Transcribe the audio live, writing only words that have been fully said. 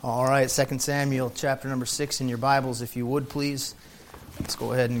All right, 2 Samuel chapter number 6 in your Bibles, if you would, please. Let's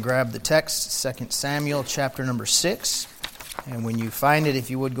go ahead and grab the text, 2 Samuel chapter number 6. And when you find it, if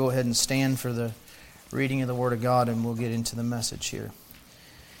you would, go ahead and stand for the reading of the Word of God, and we'll get into the message here.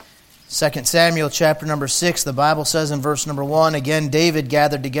 2 Samuel chapter number 6, the Bible says in verse number 1, "Again David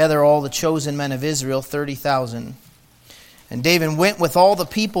gathered together all the chosen men of Israel, 30,000. And David went with all the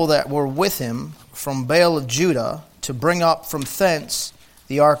people that were with him from Baal of Judah to bring up from thence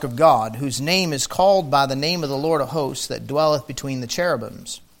the ark of God, whose name is called by the name of the Lord of hosts, that dwelleth between the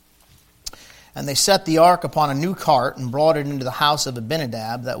cherubims. And they set the ark upon a new cart, and brought it into the house of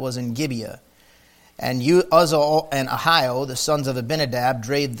Abinadab that was in Gibeah. And Uzzah and Ahio, the sons of Abinadab,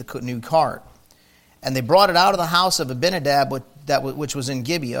 drave the new cart. And they brought it out of the house of Abinadab, which was in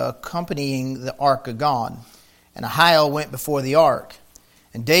Gibeah, accompanying the ark of God. And Ahio went before the ark.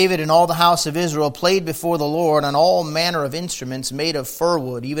 And David and all the house of Israel played before the Lord on all manner of instruments made of fir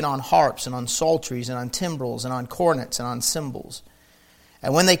wood, even on harps and on psalteries and on timbrels and on cornets and on cymbals.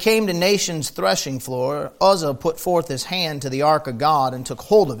 And when they came to Nation's threshing floor, Uzzah put forth his hand to the ark of God and took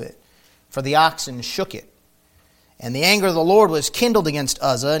hold of it, for the oxen shook it. And the anger of the Lord was kindled against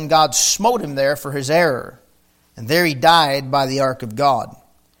Uzzah, and God smote him there for his error. And there he died by the ark of God.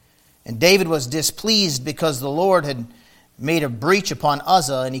 And David was displeased because the Lord had made a breach upon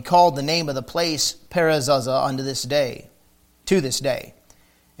Uzzah, and he called the name of the place Perez Uzzah to this day.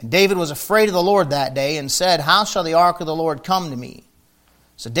 And David was afraid of the Lord that day, and said, How shall the ark of the Lord come to me?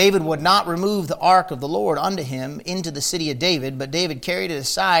 So David would not remove the ark of the Lord unto him into the city of David, but David carried it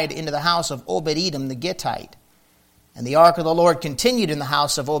aside into the house of Obed-Edom the Gittite. And the ark of the Lord continued in the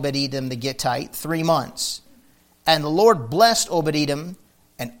house of Obed-Edom the Gittite 3 months. And the Lord blessed Obed-Edom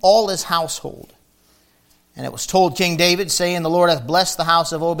and all his household. And it was told King David, saying, The Lord hath blessed the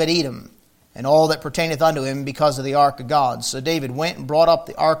house of Obed-Edom, and all that pertaineth unto him, because of the ark of God. So David went and brought up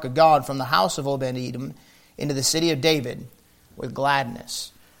the ark of God from the house of Obed-Edom into the city of David with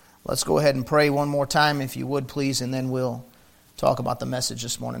gladness. Let's go ahead and pray one more time, if you would, please, and then we'll talk about the message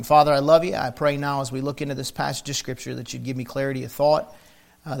this morning. Father, I love you. I pray now as we look into this passage of Scripture that you'd give me clarity of thought,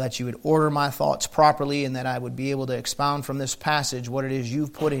 that you would order my thoughts properly, and that I would be able to expound from this passage what it is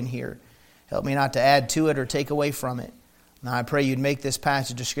you've put in here. Help me not to add to it or take away from it. Now I pray you'd make this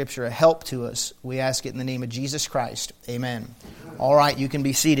passage of Scripture a help to us. We ask it in the name of Jesus Christ. Amen. All right, you can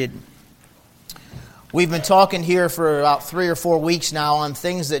be seated. We've been talking here for about 3 or 4 weeks now on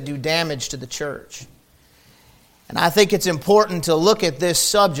things that do damage to the church. And I think it's important to look at this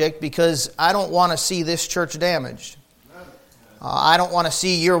subject because I don't want to see this church damaged. I don't want to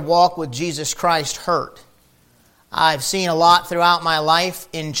see your walk with Jesus Christ hurt. I've seen a lot throughout my life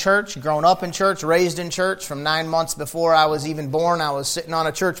in church, grown up in church, raised in church. From 9 months before I was even born, I was sitting on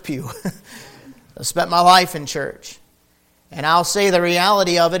a church pew. I spent my life in church. And I'll say the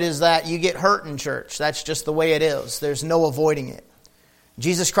reality of it is that you get hurt in church. That's just the way it is. There's no avoiding it.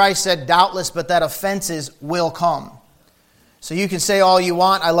 Jesus Christ said, doubtless, but that offenses will come. So you can say all you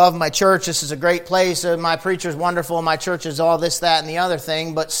want, I love my church, this is a great place, my preacher's wonderful, my church is all this, that, and the other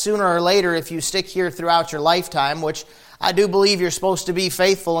thing. But sooner or later, if you stick here throughout your lifetime, which I do believe you're supposed to be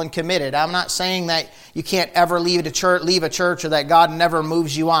faithful and committed. I'm not saying that you can't ever leave a church or that God never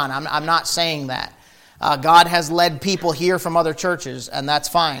moves you on. I'm not saying that. God has led people here from other churches, and that's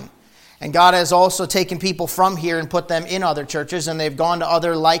fine. And God has also taken people from here and put them in other churches, and they've gone to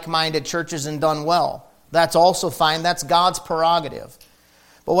other like-minded churches and done well. That's also fine. That's God's prerogative.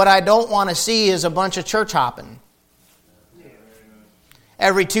 But what I don't want to see is a bunch of church hopping.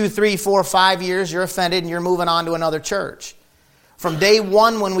 Every 2, 3, 4, 5 years, you're offended and you're moving on to another church. From day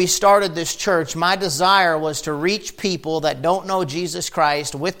one when we started this church, my desire was to reach people that don't know Jesus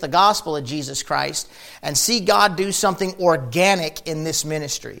Christ with the gospel of Jesus Christ and see God do something organic in this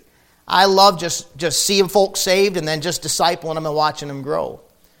ministry. I love just seeing folks saved and then just discipling them and watching them grow.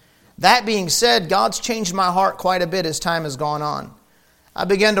 That being said, God's changed my heart quite a bit as time has gone on. I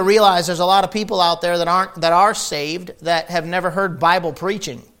began to realize there's a lot of people out there that are saved that have never heard Bible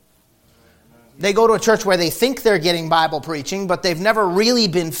preaching. They go to a church where they think they're getting Bible preaching, but they've never really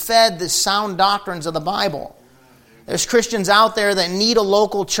been fed the sound doctrines of the Bible. There's Christians out there that need a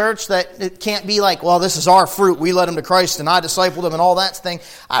local church that it can't be like, well, this is our fruit. We led them to Christ and I discipled them and all that thing.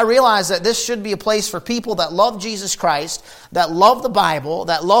 I realize that this should be a place for people that love Jesus Christ, that love the Bible,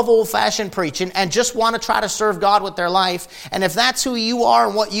 that love old-fashioned preaching, and just want to try to serve God with their life. And if that's who you are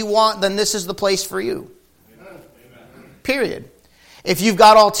and what you want, then this is the place for you. Amen. Period. If you've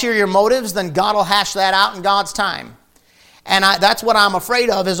got ulterior motives, then God will hash that out in God's time. And that's what I'm afraid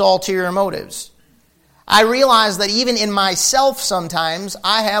of, is ulterior motives. I realize that even in myself sometimes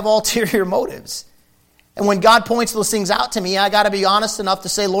I have ulterior motives. And when God points those things out to me, I got to be honest enough to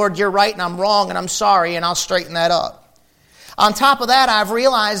say, Lord, you're right and I'm wrong and I'm sorry, and I'll straighten that up. On top of that, I've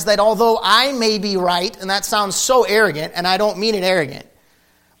realized that although I may be right, and that sounds so arrogant, and I don't mean it arrogant,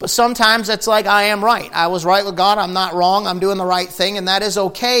 but sometimes it's like I am right. I was right with God, I'm not wrong, I'm doing the right thing, and that is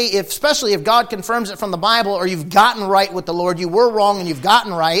okay, especially if God confirms it from the Bible, or you've gotten right with the Lord, you were wrong and you've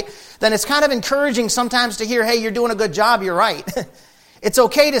gotten right, then it's kind of encouraging sometimes to hear, hey, you're doing a good job, you're right. It's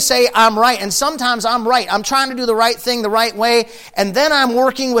okay to say I'm right, and sometimes I'm right. I'm trying to do the right thing the right way, and then I'm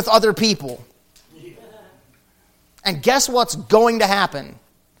working with other people. And guess what's going to happen?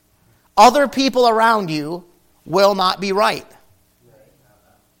 Other people around you will not be right.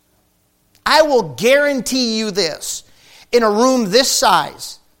 I will guarantee you this. In a room this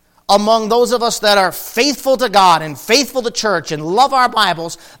size, among those of us that are faithful to God and faithful to church and love our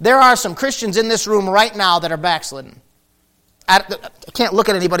Bibles, there are some Christians in this room right now that are backslidden. I can't look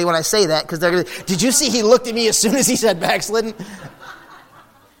at anybody when I say that because they're going to, did you see he looked at me as soon as he said backslidden?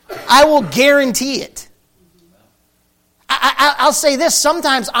 I will guarantee it. I'll say this,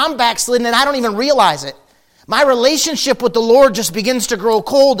 sometimes I'm backslidden and I don't even realize it. My relationship with the Lord just begins to grow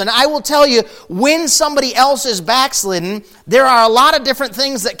cold. And I will tell you, when somebody else is backslidden, there are a lot of different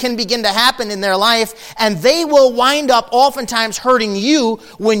things that can begin to happen in their life. And they will wind up oftentimes hurting you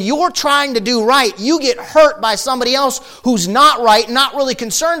when you're trying to do right. You get hurt by somebody else who's not right, not really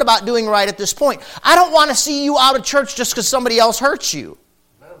concerned about doing right at this point. I don't want to see you out of church just because somebody else hurts you.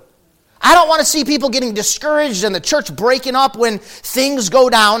 I don't want to see people getting discouraged and the church breaking up when things go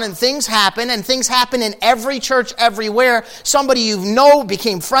down and things happen in every church everywhere. Somebody you know,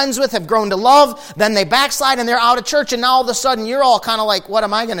 became friends with, have grown to love, then they backslide and they're out of church, and now all of a sudden you're all kind of like, what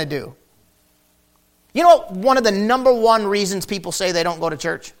am I going to do? You know, one of the number one reasons people say they don't go to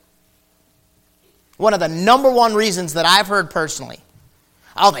church? One of the number one reasons that I've heard personally.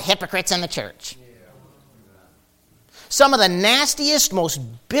 Oh, the hypocrites in the church. Some of the nastiest, most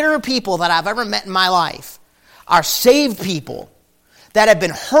bitter people that I've ever met in my life are saved people that have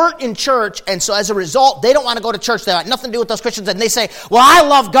been hurt in church, and so as a result, they don't want to go to church. They have nothing to do with those Christians, and they say, well, I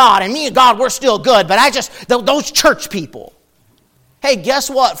love God, and me and God, we're still good, but those church people. Hey, guess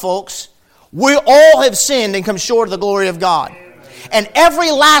what, folks? We all have sinned and come short of the glory of God. And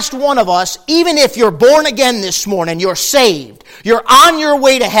every last one of us, even if you're born again this morning, you're saved, you're on your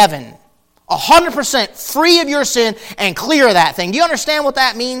way to heaven, 100% free of your sin and clear of that thing. Do you understand what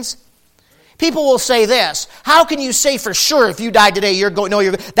that means? People will say this, how can you say for sure if you died today you're going? No,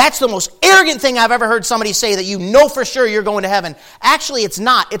 that's the most arrogant thing I've ever heard somebody say, that you know for sure you're going to heaven. Actually, it's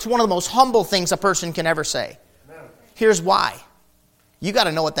not. It's one of the most humble things a person can ever say. Here's why. You got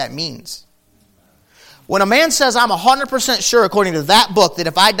to know what that means. When a man says, I'm 100% sure, according to that book, that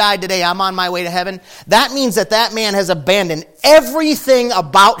if I died today, I'm on my way to heaven, that means that that man has abandoned everything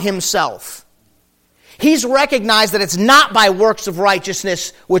about himself. He's recognized that it's not by works of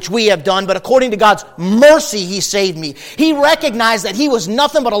righteousness which we have done, but according to God's mercy, He saved me. He recognized that he was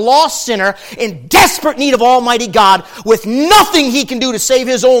nothing but a lost sinner in desperate need of Almighty God, with nothing he can do to save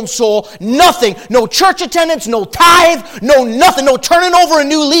his own soul. Nothing. No church attendance, no tithe, no nothing, no turning over a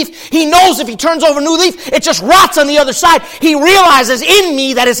new leaf. He knows if he turns over a new leaf, it just rots on the other side. He realizes in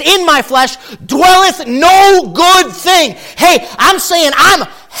me, that is in my flesh, dwelleth no good thing. Hey, I'm saying I'm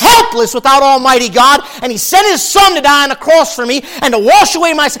helpless without Almighty God, and He sent His Son to die on the cross for me and to wash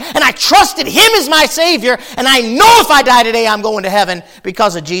away my sin, and I trusted Him as my Savior, and I know if I die today I'm going to heaven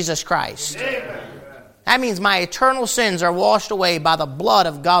because of Jesus Christ. Amen. That means my eternal sins are washed away by the blood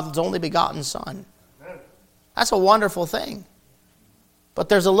of God's only begotten Son. That's a wonderful thing. But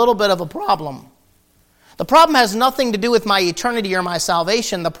there's a little bit of a problem. The problem has nothing to do with my eternity or my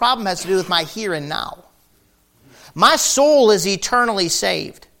salvation. The problem has to do with my here and now. My soul is eternally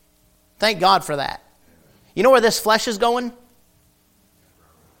saved. Thank God for that. You know where this flesh is going?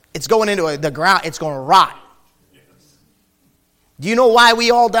 It's going into the ground. It's going to rot. Do you know why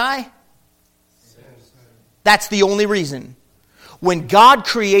we all die? That's the only reason. When God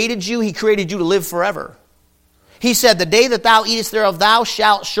created you, He created you to live forever. He said, the day that thou eatest thereof, thou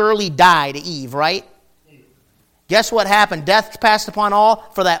shalt surely die, to Eve, right? Guess what happened? Death passed upon all,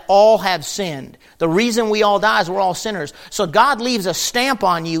 for that all have sinned. The reason we all die is we're all sinners. So God leaves a stamp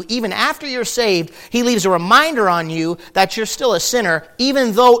on you. Even after you're saved, He leaves a reminder on you that you're still a sinner.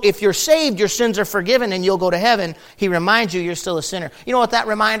 Even though if you're saved, your sins are forgiven and you'll go to heaven, He reminds you you're still a sinner. You know what that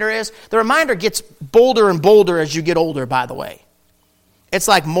reminder is? The reminder gets bolder and bolder as you get older, by the way. It's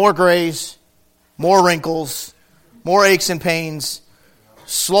like more grays, more wrinkles, more aches and pains,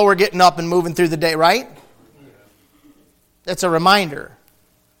 slower getting up and moving through the day, right? It's a reminder.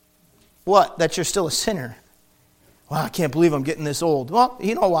 What? That you're still a sinner. Well, I can't believe I'm getting this old. Well,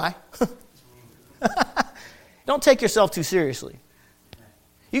 you know why. Don't take yourself too seriously.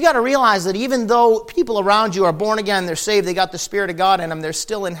 You got to realize that even though people around you are born again, they're saved, they got the Spirit of God in them, they're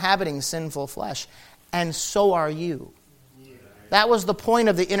still inhabiting sinful flesh. And so are you. That was the point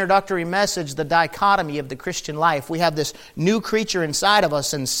of the introductory message, the dichotomy of the Christian life. We have this new creature inside of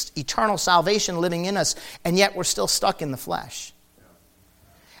us and eternal salvation living in us, and yet we're still stuck in the flesh.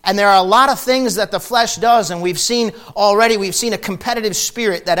 And there are a lot of things that the flesh does, and we've seen a competitive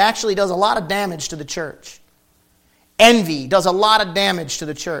spirit that actually does a lot of damage to the church. Envy does a lot of damage to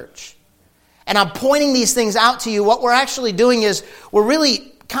the church. And I'm pointing these things out to you. What we're actually doing is we're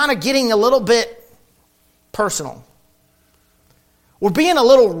really kind of getting a little bit personal. We're being a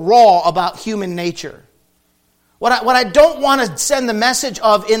little raw about human nature. What I don't want to send the message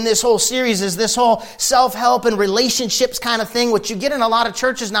of in this whole series is this whole self-help and relationships kind of thing, which you get in a lot of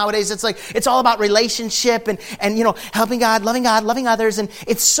churches nowadays. It's like, it's all about relationship and helping God, loving others. And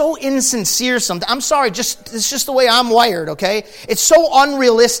it's so insincere sometimes. I'm sorry, it's just the way I'm wired, okay? It's so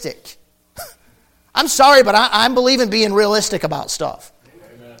unrealistic. I'm sorry, but I'm believing being realistic about stuff.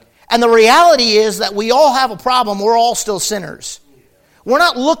 Amen. And the reality is that we all have a problem. We're all still sinners. We're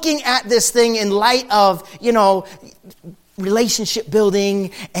not looking at this thing in light of, relationship building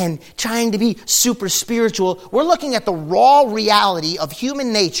and trying to be super spiritual. We're looking at the raw reality of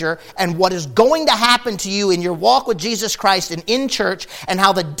human nature and what is going to happen to you in your walk with Jesus Christ and in church, and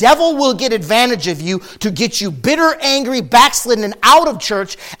how the devil will get advantage of you to get you bitter, angry, backslidden, and out of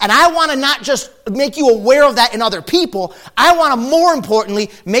church. And I want to not just make you aware of that in other people. I want to, more importantly,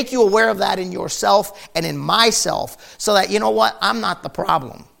 make you aware of that in yourself and in myself, so that, I'm not the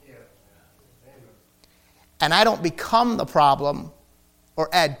problem. And I don't become the problem or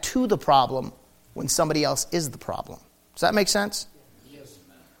add to the problem when somebody else is the problem. Does that make sense? Yes,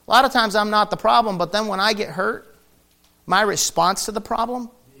 ma'am. A lot of times I'm not the problem, but then when I get hurt, my response to the problem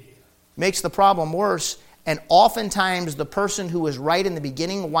makes the problem worse. And oftentimes the person who was right in the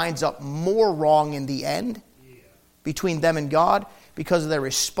beginning winds up more wrong in the end between them and God because of their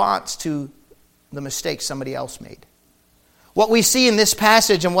response to the mistake somebody else made. What we see in this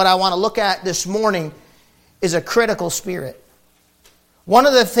passage and what I want to look at this morning is a critical spirit. One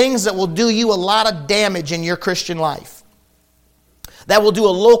of the things that will do you a lot of damage in your Christian life, that will do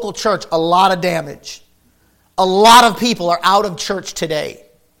a local church a lot of damage. A lot of people are out of church today.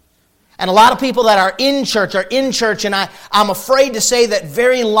 And a lot of people that are in church, and I'm afraid to say that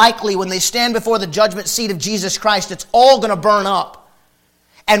very likely when they stand before the judgment seat of Jesus Christ, it's all going to burn up.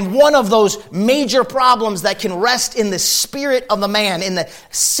 And one of those major problems that can rest in the spirit of the man, in the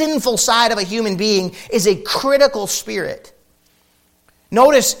sinful side of a human being, is a critical spirit.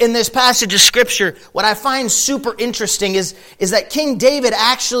 Notice in this passage of Scripture, what I find super interesting is that King David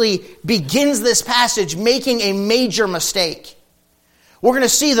actually begins this passage making a major mistake. We're going to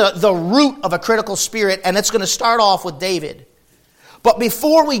see the root of a critical spirit, and it's going to start off with David. But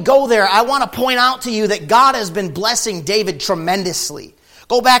before we go there, I want to point out to you that God has been blessing David tremendously.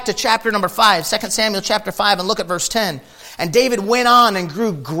 Go back to chapter number 5, 2 Samuel chapter 5, and look at verse 10. And David went on and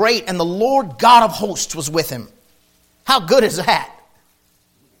grew great, and the Lord God of hosts was with him. How good is that?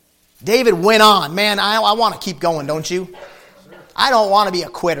 David went on. Man, I want to keep going, don't you? I don't want to be a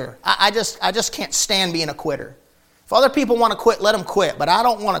quitter. I just can't stand being a quitter. If other people want to quit, let them quit. But I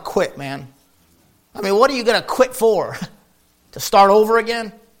don't want to quit, man. I mean, what are you going to quit for? To start over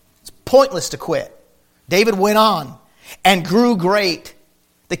again? It's pointless to quit. David went on and grew great.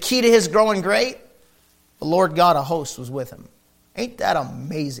 The key to his growing great, the Lord God of hosts was with him. Ain't that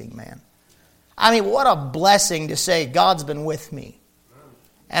amazing, man? I mean, what a blessing to say, God's been with me.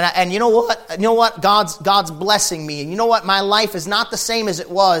 And you know what? You know what? God's blessing me. And you know what? My life is not the same as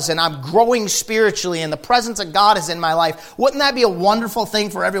it was, and I'm growing spiritually, and the presence of God is in my life. Wouldn't that be a wonderful thing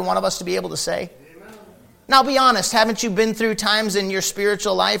for every one of us to be able to say? Amen. Now, be honest. Haven't you been through times in your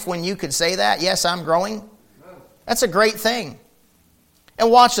spiritual life when you could say that? Yes, I'm growing. That's a great thing. And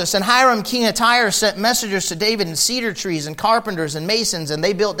watch this. And Hiram, king of Tyre, sent messengers to David and cedar trees and carpenters and masons, and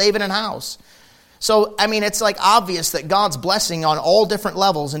they built David an house. So, I mean, it's like obvious that God's blessing on all different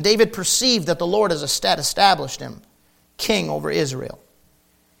levels. And David perceived that the Lord has established him king over Israel.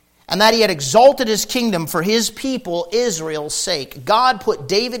 And that he had exalted his kingdom for his people, Israel's sake. God put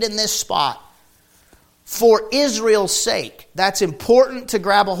David in this spot for Israel's sake. That's important to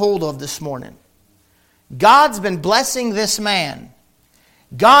grab a hold of this morning. God's been blessing this man.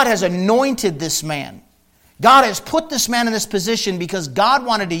 God has anointed this man. God has put this man in this position because God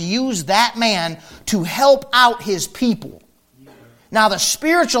wanted to use that man to help out his people. Now the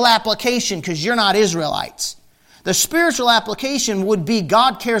spiritual application, because you're not Israelites, the spiritual application would be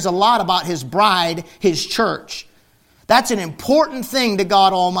God cares a lot about his bride, his church. That's an important thing to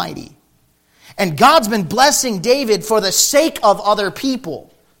God Almighty. And God's been blessing David for the sake of other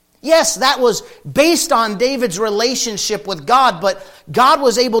people. Yes, that was based on David's relationship with God, but God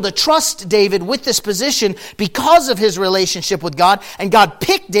was able to trust David with this position because of his relationship with God. And God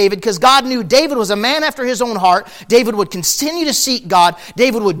picked David because God knew David was a man after his own heart. David would continue to seek God.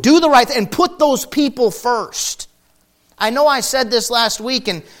 David would do the right thing and put those people first. I know I said this last week,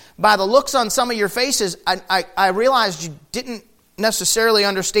 and by the looks on some of your faces, I realized you didn't necessarily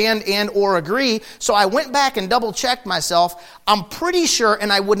understand and or agree. So I went back and double checked myself. I'm pretty sure,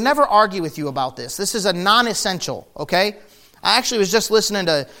 and I would never argue with you about this. This is a non-essential, okay? I actually was just listening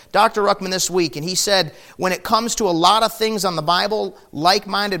to Dr. Ruckman this week, and he said when it comes to a lot of things on the Bible,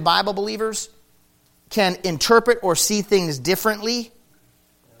 like-minded Bible believers can interpret or see things differently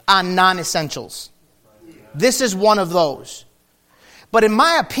on non-essentials. This is one of those. But in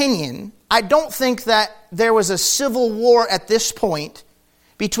my opinion, I don't think that there was a civil war at this point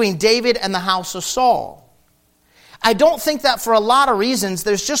between David and the house of Saul. I don't think that for a lot of reasons.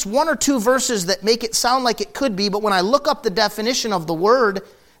 There's just one or two verses that make it sound like it could be, but when I look up the definition of the word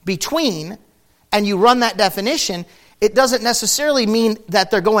between, and you run that definition, it doesn't necessarily mean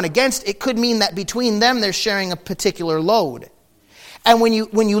that they're going against. It could mean that between them they're sharing a particular load. And when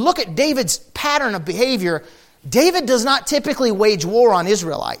you look at David's pattern of behavior, David does not typically wage war on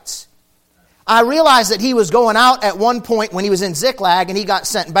Israelites. I realized that he was going out at one point when he was in Ziklag and he got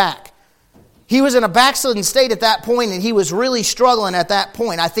sent back. He was in a backslidden state at that point and he was really struggling at that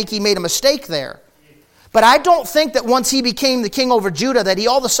point. I think he made a mistake there. But I don't think that once he became the king over Judah that he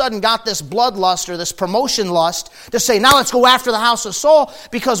all of a sudden got this bloodlust or this promotion lust to say, now let's go after the house of Saul.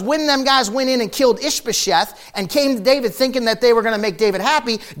 Because when them guys went in and killed Ishbosheth and came to David thinking that they were going to make David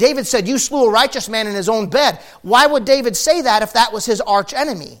happy, David said, you slew a righteous man in his own bed. Why would David say that if that was his arch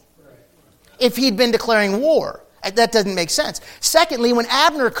enemy? If he'd been declaring war. That doesn't make sense. Secondly, when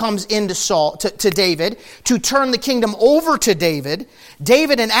Abner comes into to David to turn the kingdom over to David,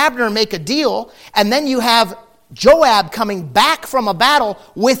 David and Abner make a deal, and then you have Joab coming back from a battle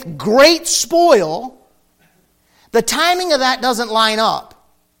with great spoil. The timing of that doesn't line up.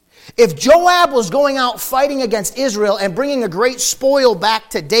 If Joab was going out fighting against Israel and bringing a great spoil back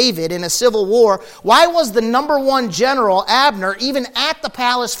to David in a civil war, why was the number one general, Abner, even at the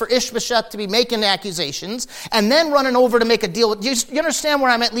palace for Ishbosheth to be making accusations and then running over to make a deal? You understand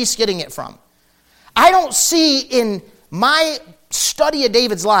where I'm at least getting it from? I don't see in my study of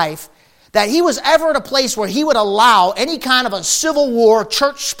David's life that he was ever at a place where he would allow any kind of a civil war,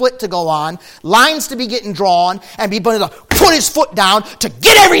 church split to go on, lines to be getting drawn, and be able to put his foot down to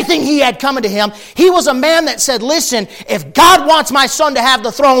get everything he had coming to him. He was a man that said, listen, if God wants my son to have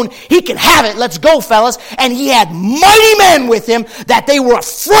the throne, he can have it. Let's go, fellas. And he had mighty men with him that they were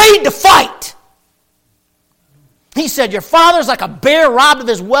afraid to fight. He said, your father's like a bear robbed of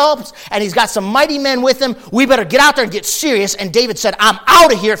his whelps, and he's got some mighty men with him. We better get out there and get serious. And David said, I'm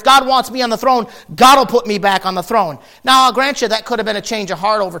out of here. If God wants me on the throne, God will put me back on the throne. Now, I'll grant you that could have been a change of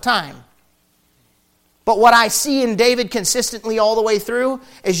heart over time. But what I see in David consistently all the way through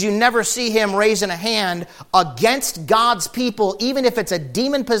is you never see him raising a hand against God's people, even if it's a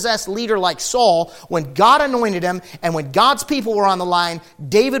demon-possessed leader like Saul. When God anointed him and when God's people were on the line,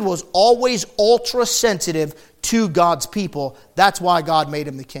 David was always ultra-sensitive to God's people. That's why God made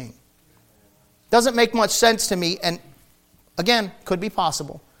him the king. Doesn't make much sense to me, and again, could be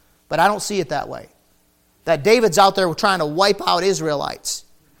possible, but I don't see it that way. That David's out there trying to wipe out Israelites.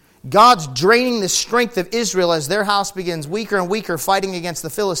 God's draining the strength of Israel as their house begins weaker and weaker fighting against the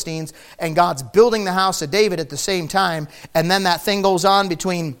Philistines, and God's building the house of David at the same time, and then that thing goes on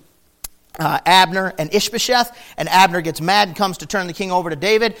between Abner and Ishbosheth, and Abner gets mad and comes to turn the king over to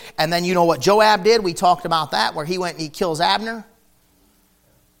David, and then you know what Joab did? We talked about that, where he went and he kills Abner.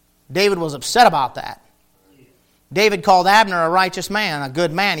 David was upset about that. David called Abner a righteous man, a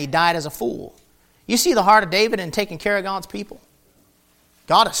good man. He died as a fool. You see the heart of David in taking care of God's people?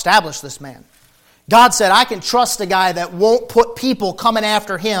 God established this man. God said, I can trust a guy that won't put people coming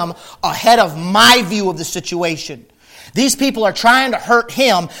after him ahead of my view of the situation. These people are trying to hurt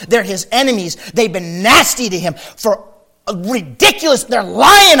him. They're his enemies. They've been nasty to him for ridiculous. They're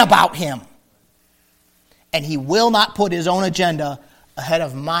lying about him. And he will not put his own agenda ahead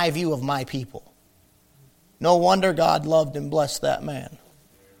of my view of my people. No wonder God loved and blessed that man.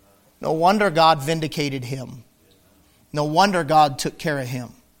 No wonder God vindicated him. No wonder God took care of him.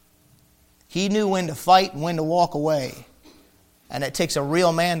 He knew when to fight and when to walk away. And it takes a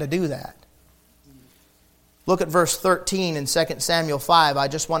real man to do that. Look at verse 13 in 2 Samuel 5. I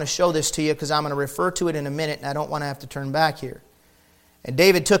just want to show this to you because I'm going to refer to it in a minute and I don't want to have to turn back here. And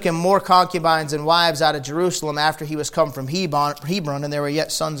David took him more concubines and wives out of Jerusalem after he was come from Hebron, and there were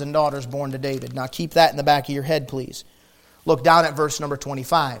yet sons and daughters born to David. Now keep that in the back of your head, please. Look down at verse number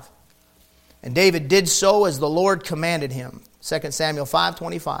 25. And David did so as the Lord commanded him. 2 Samuel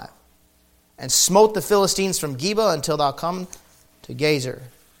 5:25. And smote the Philistines from Geba until thou come to Gezer.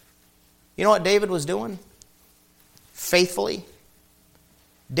 You know what David was doing? Faithfully.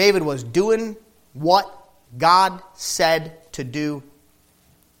 David was doing what God said to do,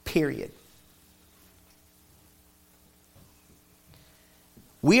 period.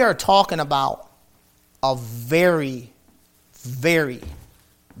 We are talking about a very, very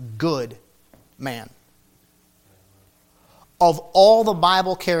good man. Of all the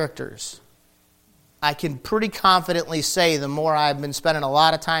Bible characters, I can pretty confidently say, the more I've been spending a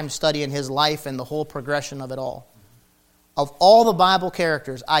lot of time studying his life and the whole progression of it all, of all the Bible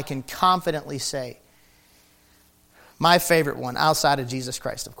characters, I can confidently say, my favorite one, outside of Jesus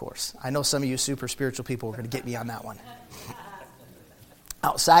Christ, of course. I know some of you super spiritual people are going to get me on that one.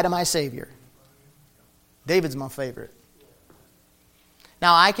 Outside of my Savior, David's my favorite.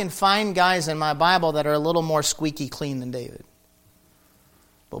 Now, I can find guys in my Bible that are a little more squeaky clean than David.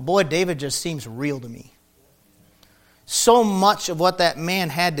 But boy, David just seems real to me. So much of what that man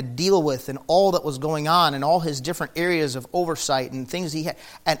had to deal with and all that was going on and all his different areas of oversight and things he had,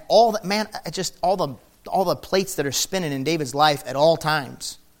 and all that, man, just all the plates that are spinning in David's life at all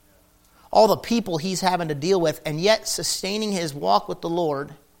times. All the people he's having to deal with, and yet sustaining his walk with the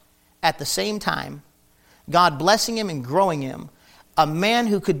Lord at the same time. God blessing him and growing him. A man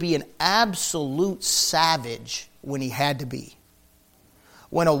who could be an absolute savage when he had to be.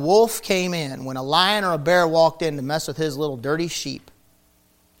 When a wolf came in, when a lion or a bear walked in to mess with his little dirty sheep,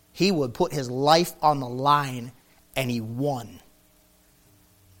 he would put his life on the line, and he won. You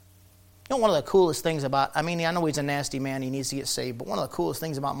know, one of the coolest things about, I know he's a nasty man, he needs to get saved, but one of the coolest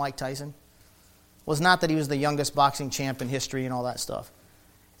things about Mike Tyson was not that he was the youngest boxing champ in history and all that stuff.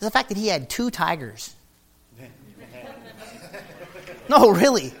 It's the fact that he had 2 tigers. No,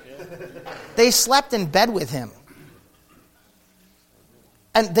 really. They slept in bed with him.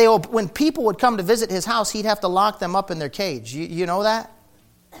 And when people would come to visit his house, he'd have to lock them up in their cage. You know that?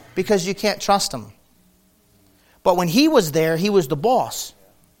 Because you can't trust them. But when he was there, he was the boss.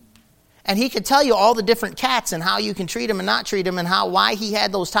 And he could tell you all the different cats and how you can treat them and not treat them and why he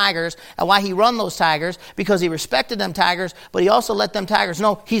had those tigers and why he run those tigers, because he respected them tigers, but he also let them tigers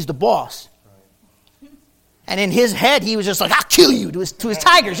know he's the boss. And in his head, he was just like, I'll kill you to his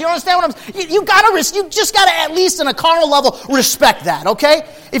tigers. You understand what I'm saying? You just got to, at least on a carnal level, respect that, okay?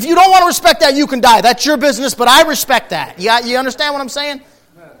 If you don't want to respect that, you can die. That's your business, but I respect that. You understand what I'm saying?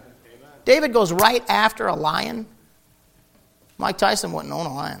 David goes right after a lion. Mike Tyson wouldn't own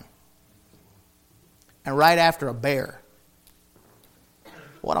a lion. And right after a bear.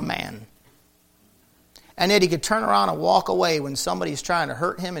 What a man. And yet he could turn around and walk away when somebody's trying to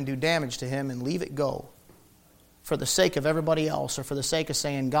hurt him and do damage to him and leave it go. For the sake of everybody else, or for the sake of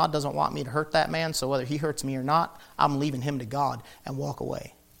saying, God doesn't want me to hurt that man, so whether he hurts me or not, I'm leaving him to God, and walk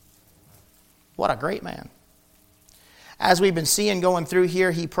away. What a great man. As we've been seeing going through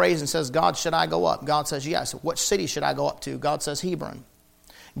here, he prays and says, God, should I go up? God says, yes. What city should I go up to? God says, Hebron.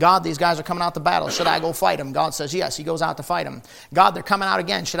 God, these guys are coming out to battle. Should I go fight them? God says, yes. He goes out to fight them. God, they're coming out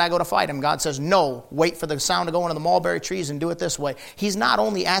again. Should I go to fight them? God says, no. Wait for the sound to go into the mulberry trees and do it this way. He's not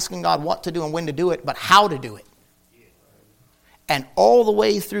only asking God what to do and when to do it, but how to do it. And all the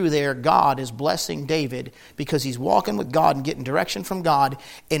way through there, God is blessing David because he's walking with God and getting direction from God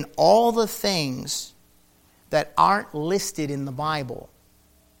in all the things that aren't listed in the Bible.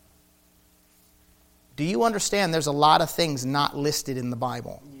 Do you understand there's a lot of things not listed in the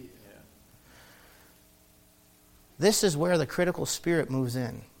Bible? Yeah. This is where the critical spirit moves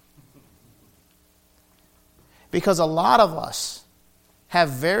in. Because a lot of us have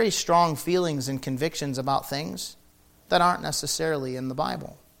very strong feelings and convictions about things that aren't necessarily in the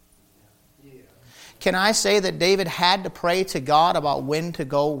Bible. Can I say that David had to pray to God about when to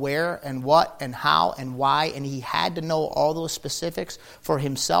go, where, and what, and how, and why, and he had to know all those specifics for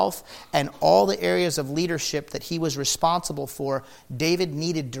himself and all the areas of leadership that he was responsible for? David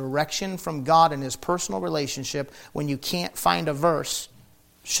needed direction from God in his personal relationship when you can't find a verse.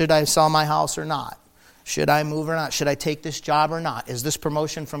 Should I sell my house or not? Should I move or not? Should I take this job or not? Is this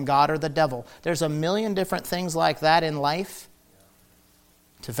promotion from God or the devil? There's a million different things like that in life.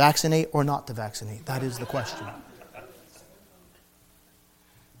 To vaccinate or not to vaccinate? That is the question.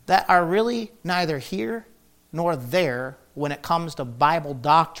 That are really neither here nor there when it comes to Bible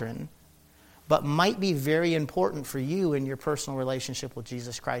doctrine, but might be very important for you in your personal relationship with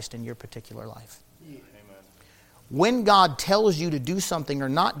Jesus Christ in your particular life. When God tells you to do something or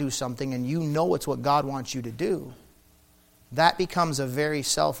not do something, and you know it's what God wants you to do, that becomes a very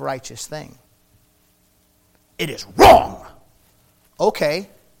self-righteous thing. It is wrong. Okay.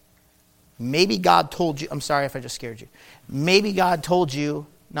 Maybe God told you, I'm sorry if I just scared you. Maybe God told you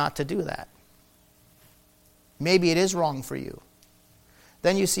not to do that. Maybe it is wrong for you.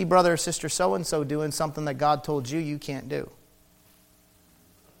 Then you see brother or sister so-and-so doing something that God told you you can't do.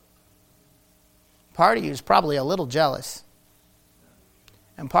 Part of you is probably a little jealous.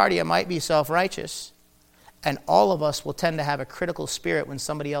 And part of you might be self-righteous. And all of us will tend to have a critical spirit when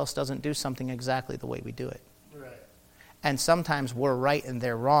somebody else doesn't do something exactly the way we do it. Right. And sometimes we're right and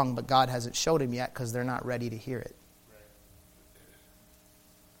they're wrong, but God hasn't showed them yet because they're not ready to hear it. Right.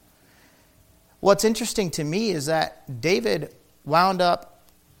 What's interesting to me is that David wound up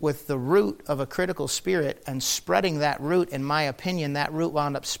with the root of a critical spirit and spreading that root. In my opinion, that root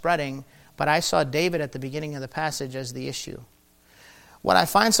wound up spreading, but I saw David at the beginning of the passage as the issue. What I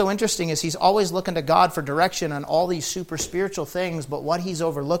find so interesting is he's always looking to God for direction on all these super spiritual things, but what he's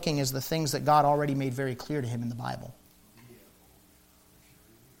overlooking is the things that God already made very clear to him in the Bible.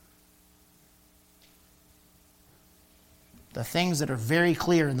 The things that are very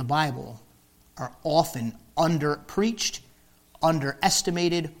clear in the Bible are often under-preached,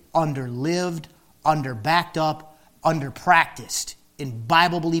 underestimated, underlived, under-backed up, under-practiced in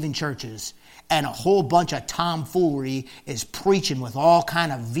Bible-believing churches. And a whole bunch of tomfoolery is preaching with all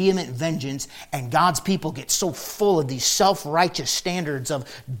kind of vehement vengeance, and God's people get so full of these self-righteous standards of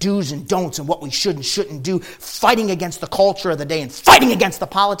do's and don'ts and what we should and shouldn't do, fighting against the culture of the day and fighting against the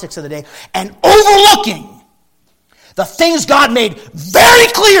politics of the day, and overlooking the things God made very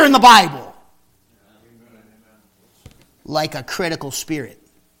clear in the Bible. Like a critical spirit.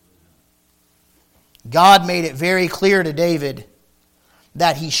 God made it very clear to David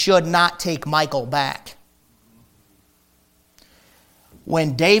that he should not take Michal back.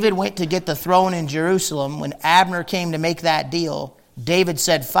 When David went to get the throne in Jerusalem, when Abner came to make that deal, David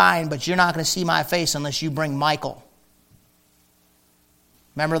said, fine, but you're not going to see my face unless you bring Michal.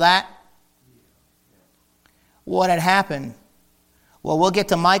 Remember that? What had happened? Well, we'll get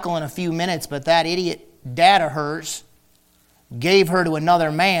to Michal in a few minutes, but that idiot dad of hers gave her to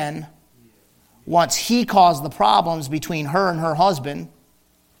another man once he caused the problems between her and her husband,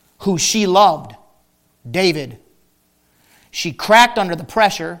 who she loved, David. She cracked under the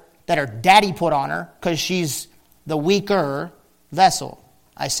pressure that her daddy put on her because she's the weaker vessel.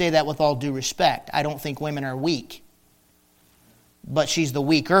 I say that with all due respect. I don't think women are weak, but she's the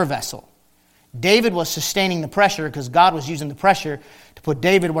weaker vessel. David was sustaining the pressure because God was using the pressure to put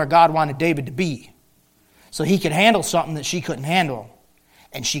David where God wanted David to be, so he could handle something that she couldn't handle.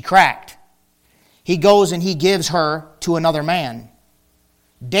 And she cracked. He goes and he gives her to another man.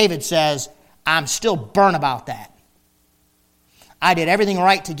 David says, I'm still burnt about that. I did everything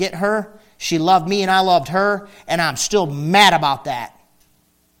right to get her. She loved me and I loved her. And I'm still mad about that.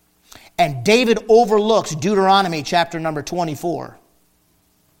 And David overlooks Deuteronomy chapter number 24.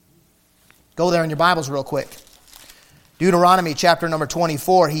 Go there in your Bibles real quick. Deuteronomy chapter number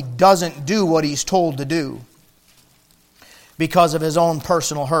 24, he doesn't do what he's told to do because of his own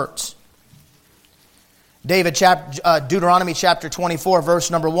personal hurts. Deuteronomy chapter 24,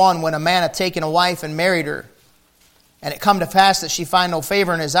 verse number 1, when a man hath taken a wife and married her, and it come to pass that she find no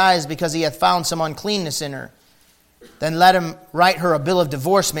favor in his eyes because he hath found some uncleanness in her, then let him write her a bill of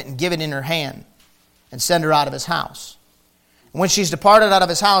divorcement and give it in her hand, and send her out of his house. And when she's departed out of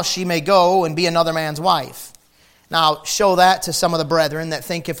his house, she may go and be another man's wife. Now, show that to some of the brethren that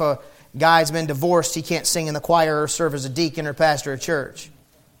think if a guy's been divorced, he can't sing in the choir or serve as a deacon or pastor of church.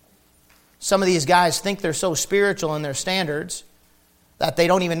 Some of these guys think they're so spiritual in their standards that they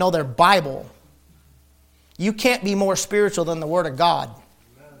don't even know their Bible. You can't be more spiritual than the Word of God.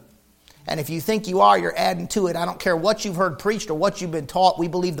 Amen. And if you think you are, you're adding to it. I don't care what you've heard preached or what you've been taught. We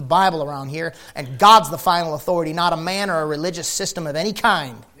believe the Bible around here, and God's the final authority, not a man or a religious system of any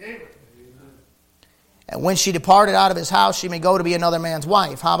kind. Amen. And when she departed out of his house, she may go to be another man's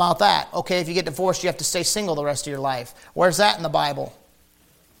wife. How about that? Okay, if you get divorced, you have to stay single the rest of your life. Where's that in the Bible?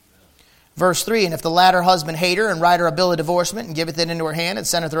 Verse 3, and if the latter husband hate her and write her a bill of divorcement and giveth it into her hand and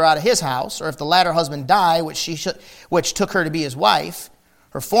sendeth her out of his house, or if the latter husband die, which took her to be his wife,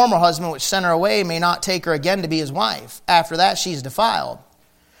 her former husband which sent her away may not take her again to be his wife. After that she is defiled.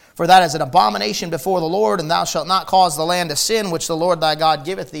 For that is an abomination before the Lord, and thou shalt not cause the land to sin, which the Lord thy God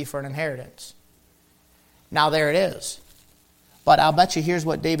giveth thee for an inheritance. Now there it is. But I'll bet you here's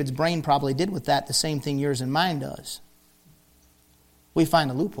what David's brain probably did with that, the same thing yours and mine does. We find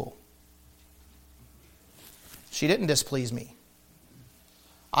a loophole. She didn't displease me.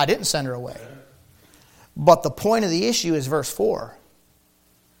 I didn't send her away. But the point of the issue is verse 4.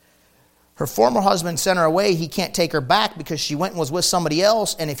 Her former husband sent her away. He can't take her back because she went and was with somebody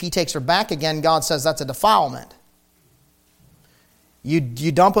else. And if he takes her back again, God says that's a defilement. You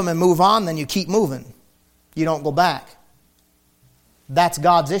dump him and move on, then you keep moving. You don't go back. That's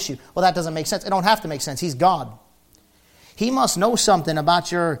God's issue. Well, that doesn't make sense. It don't have to make sense. He's God. He must know something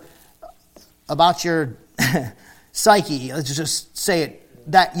about your psyche. Let's just say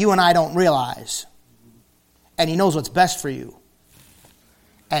it, that you and I don't realize. And He knows what's best for you.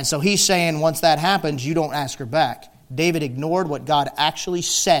 And so He's saying once that happens, you don't ask her back. David ignored what God actually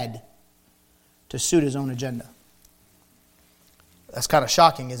said to suit his own agenda. That's kind of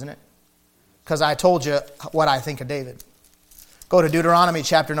shocking, isn't it? Because I told you what I think of David. Go to Deuteronomy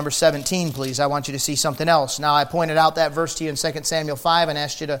chapter number 17, please. I want you to see something else. Now, I pointed out that verse to you in 2 Samuel 5 and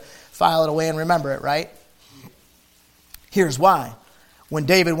asked you to file it away and remember it, right? Here's why. When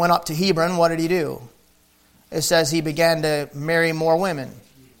David went up to Hebron, what did he do? It says he began to marry more women.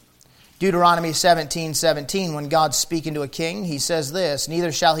 Deuteronomy 17:17, when God's speaking to a king, He says this,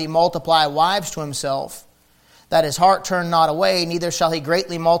 "Neither shall he multiply wives to himself, that his heart turn not away, neither shall he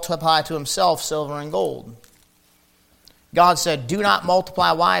greatly multiply to himself silver and gold." God said, do not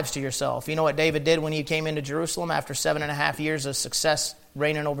multiply wives to yourself. You know what David did when he came into Jerusalem after 7.5 years of success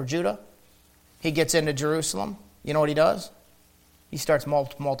reigning over Judah? He gets into Jerusalem. You know what he does? He starts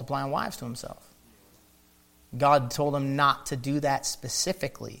multiplying wives to himself. God told him not to do that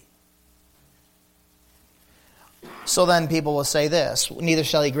specifically. So then people will say this, neither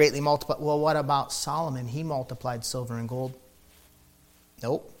shall he greatly multiply. Well, what about Solomon? He multiplied silver and gold.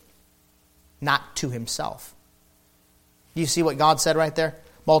 Nope. Not to himself. Do you see what God said right there?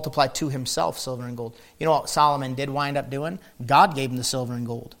 Multiply to himself silver and gold. You know what Solomon did wind up doing? God gave him the silver and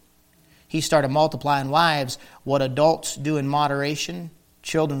gold. He started multiplying wives. What adults do in moderation,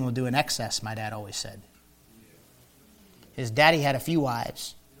 children will do in excess, my dad always said. His daddy had a few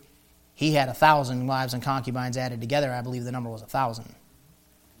wives. He had 1,000 wives and concubines added together. I believe the number was 1,000.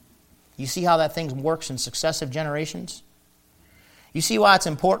 You see how that thing works in successive generations? You see why it's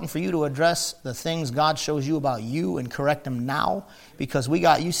important for you to address the things God shows you about you and correct them now? Because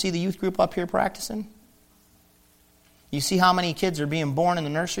you see the youth group up here practicing? You see how many kids are being born in the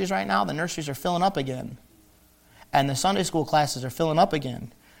nurseries right now? The nurseries are filling up again. And the Sunday school classes are filling up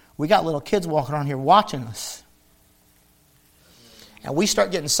again. We got little kids walking around here watching us. And we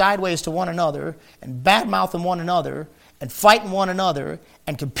start getting sideways to one another and bad-mouthing one another and fighting one another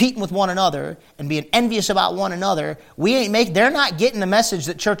and competing with one another and being envious about one another. They're not getting the message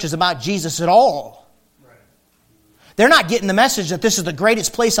that church is about Jesus at all. They're not getting the message that this is the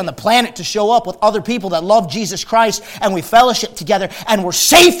greatest place on the planet to show up with other people that love Jesus Christ and we fellowship together and we're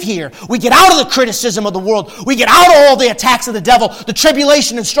safe here. We get out of the criticism of the world. We get out of all the attacks of the devil, the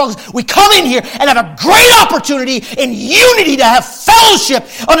tribulation and struggles. We come in here and have a great opportunity in unity to have fellowship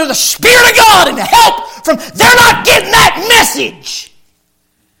under the Spirit of God and to help from. They're not getting that message.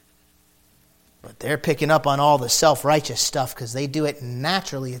 But they're picking up on all the self-righteous stuff because they do it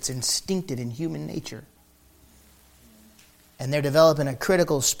naturally. It's instincted in human nature. And they're developing a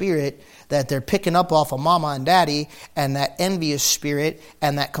critical spirit that they're picking up off of mama and daddy, and that envious spirit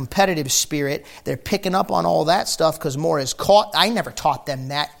and that competitive spirit. They're picking up on all that stuff because more is caught. I never taught them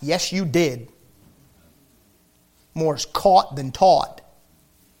that. Yes, you did. More is caught than taught.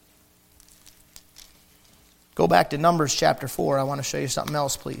 Go back to Numbers chapter 4. I want to show you something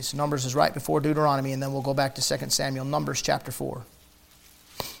else, please. Numbers is right before Deuteronomy, and then we'll go back to 2 Samuel. Numbers chapter 4.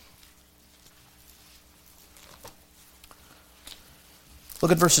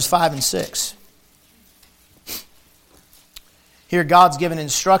 Look at verses 5 and 6. Here God's given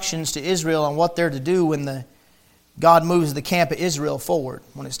instructions to Israel on what they're to do when God moves the camp of Israel forward,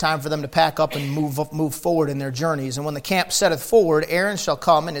 when it's time for them to pack up and move forward in their journeys. And when the camp setteth forward, Aaron shall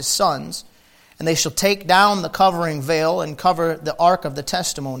come and his sons, and they shall take down the covering veil and cover the ark of the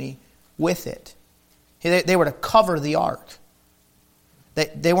testimony with it. They were to cover the ark.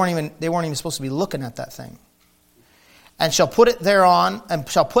 They weren't even supposed to be looking at that thing. And shall put thereon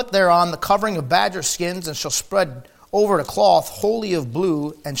the covering of badger skins, and shall spread over it a cloth wholly of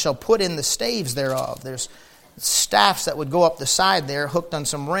blue, and shall put in the staves thereof. There's staffs that would go up the side there, hooked on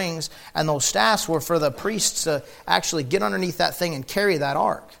some rings, and those staffs were for the priests to actually get underneath that thing and carry that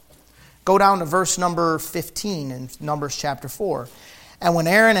ark. Go down to verse number 15 in Numbers chapter 4. And when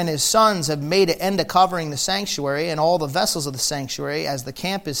Aaron and his sons have made an end of covering the sanctuary and all the vessels of the sanctuary, as the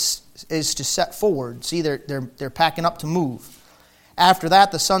camp is to set forward. See, they're packing up to move. After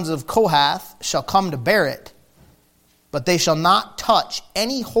that, the sons of Kohath shall come to bear it, but they shall not touch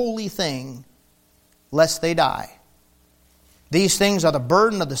any holy thing, lest they die. These things are the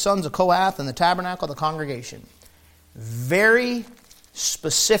burden of the sons of Kohath and the tabernacle of the congregation. Very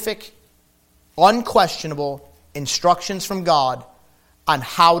specific, unquestionable instructions from God on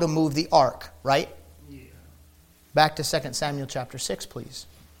how to move the ark, right? Yeah. Back to 2 Samuel chapter 6, please.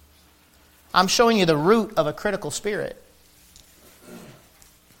 I'm showing you the root of a critical spirit.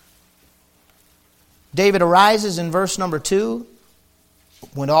 David arises in verse number 2,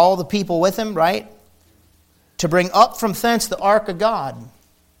 with all the people with him, right? To bring up from thence the ark of God.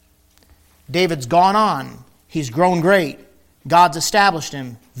 David's gone on. He's grown great. God's established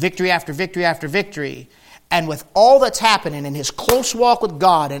him. Victory after victory after victory. And with all that's happening in his close walk with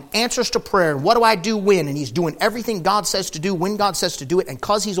God and answers to prayer, what do I do when? And he's doing everything God says to do when God says to do it. And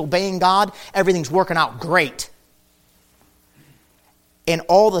because he's obeying God, everything's working out great. In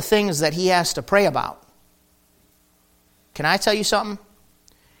all the things that he has to pray about. Can I tell you something?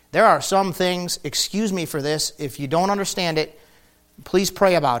 There are some things, excuse me for this, if you don't understand it, please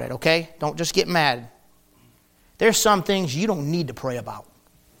pray about it, okay? Don't just get mad. There's some things you don't need to pray about.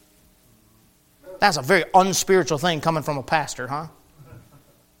 That's a very unspiritual thing coming from a pastor, huh?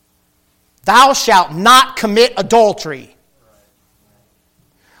 Thou shalt not commit adultery.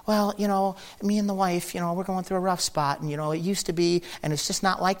 Well, me and the wife, we're going through a rough spot, and, it used to be, and it's just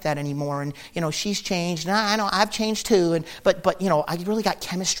not like that anymore, and, she's changed, and I know I've changed too, but I really got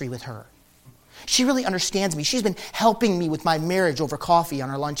chemistry with her. She really understands me. She's been helping me with my marriage over coffee on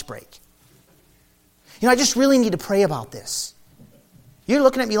our lunch break. I just really need to pray about this. You're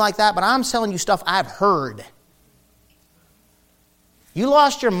looking at me like that, but I'm telling you stuff I've heard. You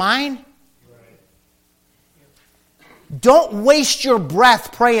lost your mind? Don't waste your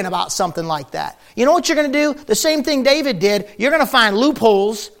breath praying about something like that. You know what you're going to do? The same thing David did. You're going to find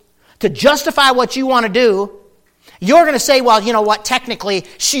loopholes to justify what you want to do. You're going to say, well, you know what? Technically,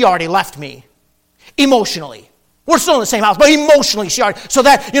 she already left me. Emotionally. We're still in the same house, but emotionally she already... So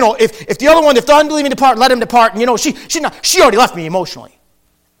that, if the other one, if the unbelieving depart, let him depart. And, she already left me emotionally.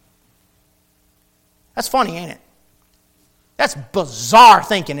 That's funny, ain't it? That's bizarre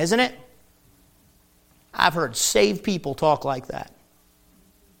thinking, isn't it? I've heard saved people talk like that.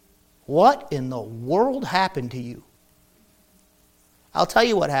 What in the world happened to you? I'll tell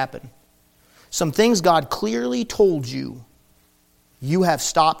you what happened. Some things God clearly told you, you have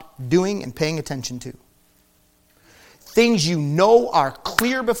stopped doing and paying attention to. Things you know are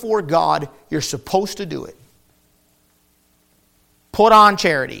clear before God, you're supposed to do it. Put on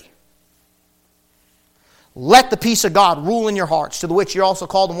charity. Let the peace of God rule in your hearts, to the which you're also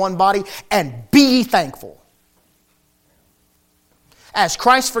called in one body, and be ye thankful. As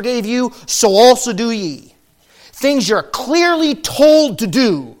Christ forgave you, so also do ye. Things you're clearly told to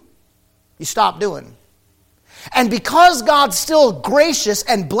do, you stop doing. And because God's still gracious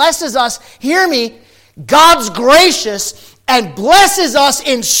and blesses us, hear me, God's gracious and blesses us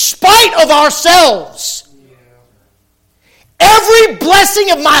in spite of ourselves. Every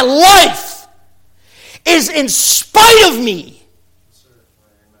blessing of my life is in spite of me.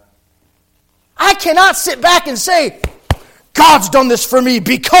 I cannot sit back and say, God's done this for me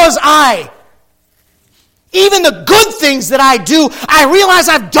because even the good things that I do, I realize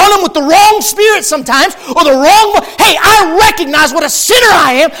I've done them with the wrong spirit sometimes, or the wrong... Hey, I recognize what a sinner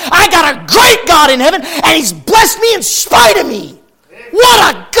I am. I got a great God in heaven, and He's blessed me in spite of me.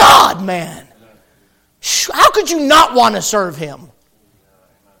 What a God, man. How could you not want to serve Him?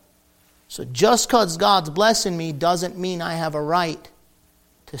 So just because God's blessing me doesn't mean I have a right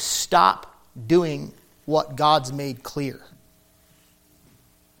to stop doing what God's made clear.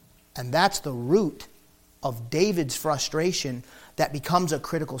 And that's the root of David's frustration that becomes a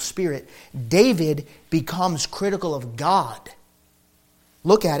critical spirit. David becomes critical of God.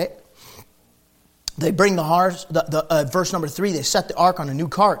 Look at it. They bring verse number 3, they set the ark on a new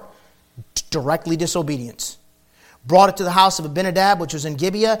cart. Directly disobedience. Brought it to the house of Abinadab, which was in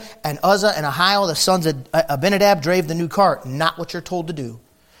Gibeah, and Uzzah and Ahio, the sons of Abinadab, drave the new cart. Not what you're told to do.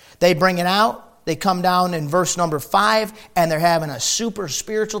 They bring it out. They come down in verse number 5, and they're having a super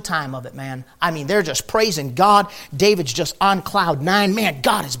spiritual time of it, man. I mean, they're just praising God. David's just on cloud 9. Man,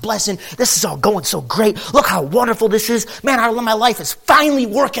 God is blessing. This is all going so great. Look how wonderful this is. Man, my life is finally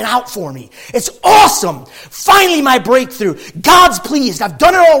working out for me. It's awesome. Finally, my breakthrough. God's pleased. I've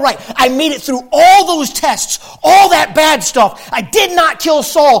done it all right. I made it through all those tests, all that bad stuff. I did not kill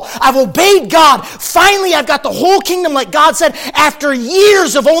Saul. I've obeyed God. Finally, I've got the whole kingdom like God said after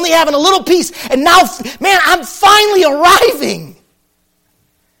years of only having a little piece. And now, man, I'm finally arriving.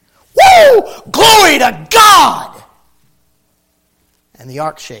 Woo! Glory to God! And the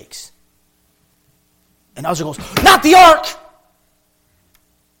ark shakes. And Uzzah goes, not the ark!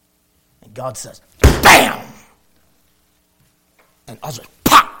 And God says, bam! And Uzzah,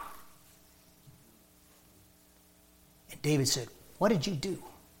 pop! And David said, what did you do?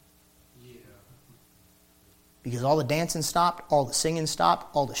 Because all the dancing stopped, all the singing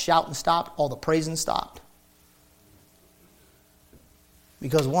stopped, all the shouting stopped, all the praising stopped.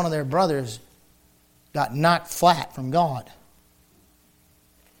 Because one of their brothers got knocked flat from God.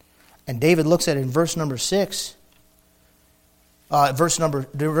 And David looks at it in verse number 6. Verse number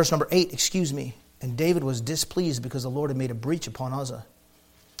 8, excuse me. And David was displeased because the Lord had made a breach upon Uzzah.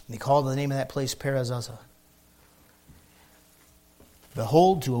 And he called the name of that place Perez Uzzah.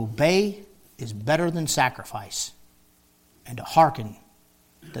 Behold, to obey is better than sacrifice, and to hearken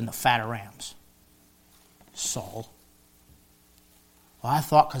than the fat of rams. Saul. Well, I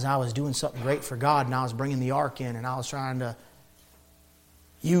thought because I was doing something great for God and I was bringing the ark in and I was trying to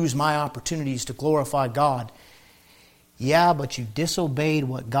use my opportunities to glorify God. Yeah, but you disobeyed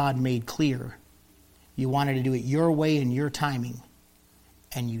what God made clear. You wanted to do it your way and your timing,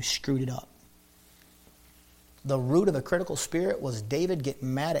 and you screwed it up. The root of the critical spirit was David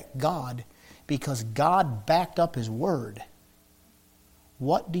getting mad at God because God backed up his word.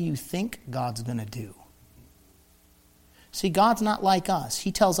 What do you think God's going to do? See, God's not like us.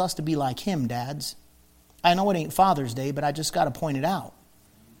 He tells us to be like him, dads. I know it ain't Father's Day, but I just got to point it out.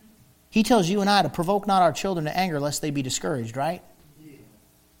 He tells you and I to provoke not our children to anger lest they be discouraged, right?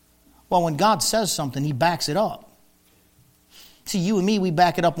 Well, when God says something, he backs it up. See, you and me, we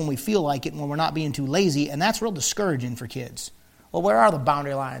back it up when we feel like it and when we're not being too lazy, and that's real discouraging for kids. Well, where are the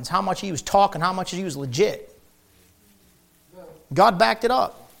boundary lines? How much he was talking, how much he was legit? God backed it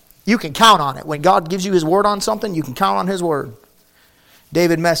up. You can count on it. When God gives you his word on something, you can count on his word.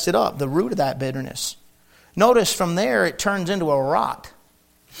 David messed it up, the root of that bitterness. Notice from there it turns into a rot.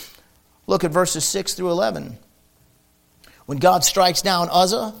 Look at verses 6 through 11. When God strikes down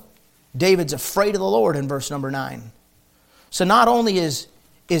Uzzah, David's afraid of the Lord in verse number 9. So not only is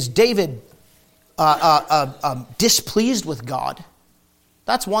David displeased with God,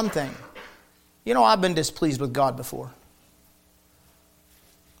 that's one thing. You know, I've been displeased with God before.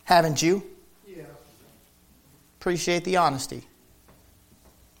 Haven't you? Yeah. Appreciate the honesty.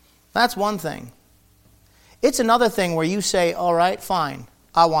 That's one thing. It's another thing where you say, all right, fine,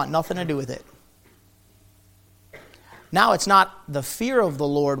 I want nothing to do with it. Now it's not the fear of the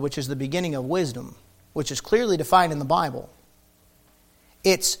Lord, which is the beginning of wisdom, which is clearly defined in the Bible.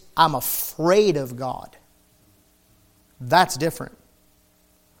 It's, I'm afraid of God. That's different.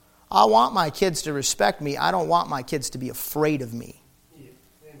 I want my kids to respect me. I don't want my kids to be afraid of me.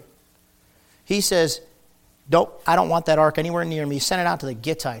 He says, I don't want that ark anywhere near me. Send it out to the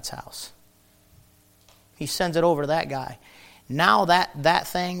Gittite's house. He sends it over to that guy. Now that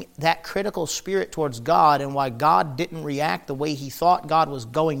thing, that critical spirit towards God and why God didn't react the way he thought God was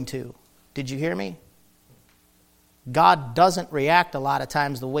going to. Did you hear me? God doesn't react a lot of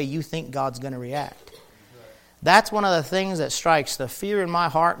times the way you think God's going to react. That's one of the things that strikes the fear in my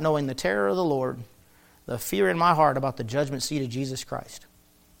heart, knowing the terror of the Lord, the fear in my heart about the judgment seat of Jesus Christ.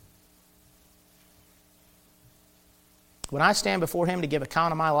 When I stand before him to give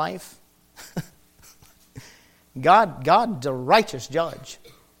account of my life, God's a righteous judge.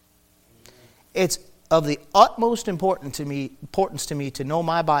 It's of the utmost importance to me to know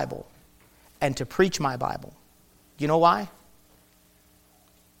my Bible and to preach my Bible. You know why?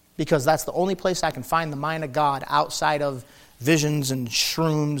 Because that's the only place I can find the mind of God outside of visions and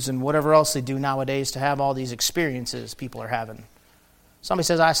shrooms and whatever else they do nowadays to have all these experiences people are having. Somebody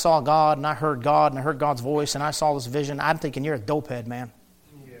says, I saw God and I heard God's voice and I saw this vision. I'm thinking, you're a dopehead, man.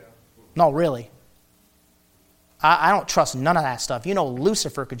 Yeah. No, really. I don't trust none of that stuff. You know,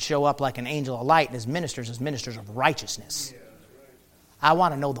 Lucifer could show up like an angel of light and his ministers of righteousness. Yeah, right. I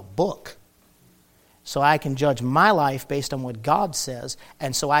want to know the book so I can judge my life based on what God says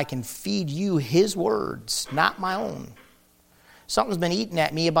and so I can feed you his words, not my own. Something's been eating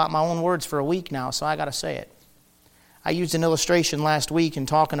at me about my own words for a week now, so I got to say it. I used an illustration last week in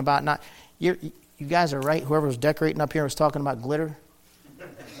talking about not... You guys are right. Whoever was decorating up here was talking about glitter.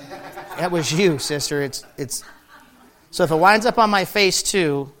 That was you, sister. It's. So if it winds up on my face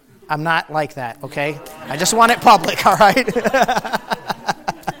too, I'm not like that, okay? I just want it public, all right?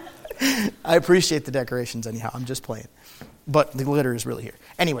 I appreciate the decorations anyhow. I'm just playing. But the glitter is really here.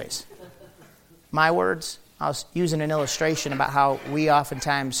 Anyways, my words, I was using an illustration about how we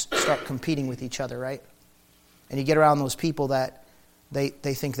oftentimes start competing with each other, right? And you get around those people that they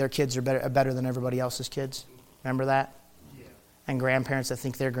think their kids are better than everybody else's kids. Remember that? Yeah. And grandparents that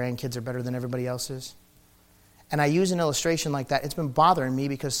think their grandkids are better than everybody else's. And I use an illustration like that. It's been bothering me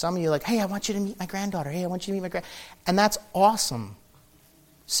because some of you are like, hey, I want you to meet my granddaughter. Hey, I want you to meet my And that's awesome.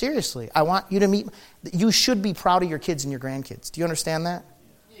 Seriously, I want you to meet. You should be proud of your kids and your grandkids. Do you understand that?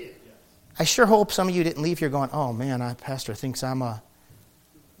 Yeah. I sure hope some of you didn't leave here going, oh man, pastor thinks I'm a...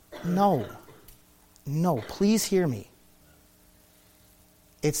 No, please hear me.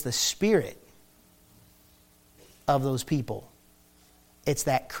 It's the spirit of those people. It's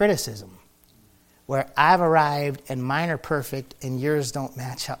that criticism where I've arrived and mine are perfect and yours don't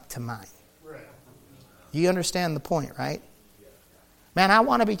match up to mine. You understand the point, right? Man, I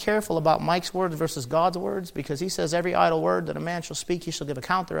want to be careful about Mike's words versus God's words, because he says every idle word that a man shall speak, he shall give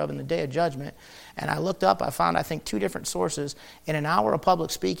account thereof in the day of judgment. And I looked up, I found, I think, 2 different sources. In an hour of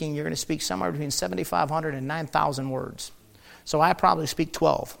public speaking, you're going to speak somewhere between 7,500 and 9,000 words. So I probably speak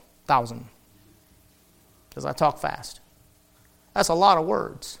 12,000 because I talk fast. That's a lot of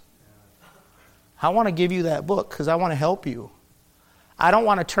words. I want to give you that book because I want to help you. I don't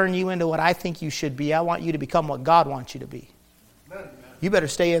want to turn you into what I think you should be. I want you to become what God wants you to be. You better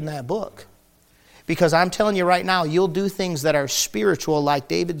stay in that book. Because I'm telling you right now, you'll do things that are spiritual like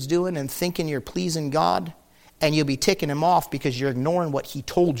David's doing and thinking you're pleasing God, and you'll be ticking him off because you're ignoring what he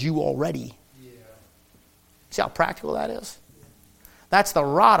told you already. Yeah. See how practical that is? That's the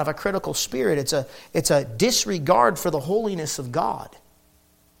rot of a critical spirit. It's a disregard for the holiness of God.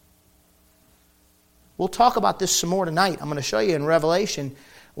 We'll talk about this some more tonight. I'm going to show you in Revelation.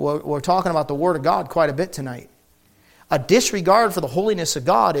 We're talking about the Word of God quite a bit tonight. A disregard for the holiness of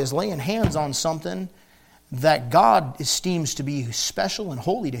God is laying hands on something that God esteems to be special and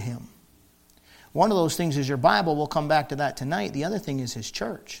holy to Him. One of those things is your Bible. We'll come back to that tonight. The other thing is His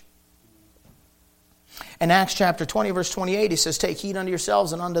church. In Acts chapter 20, verse 28, He says, take heed unto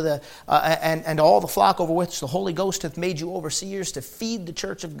yourselves and unto the and all the flock over which the Holy Ghost hath made you overseers to feed the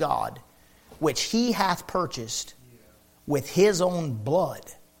church of God, which He hath purchased with His own blood.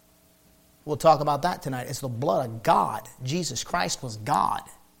 We'll talk about that tonight. It's the blood of God. Jesus Christ was God.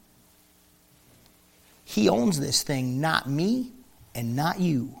 He owns this thing, not me and not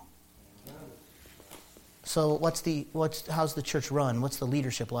you. So how's the church run? What's the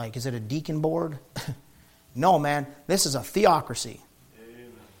leadership like? Is it a deacon board? No, man. This is a theocracy.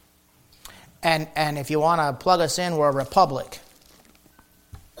 And if you want to plug us in, we're a republic.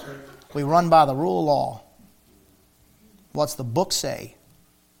 We run by the rule of law. What's the book say?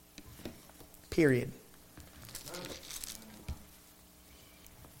 Period.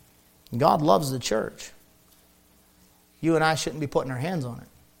 God loves the church. You and I shouldn't be putting our hands on it.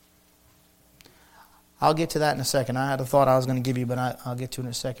 I'll get to that in a second. I had a thought I was going to give you, but I'll get to it in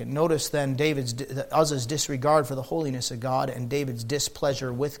a second. Notice then Uzzah's disregard for the holiness of God and David's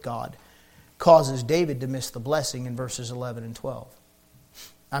displeasure with God causes David to miss the blessing in verses 11 and 12.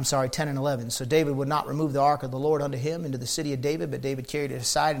 10 and 11. So David would not remove the ark of the Lord unto him into the city of David, but David carried it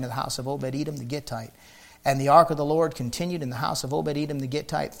aside into the house of Obed-Edom the Gittite. And the ark of the Lord continued in the house of Obed-Edom the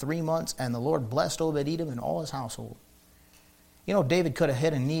Gittite 3 months, and the Lord blessed Obed-Edom and all his household. You know, David could have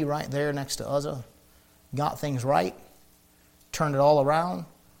hit a knee right there next to Uzzah, got things right, turned it all around,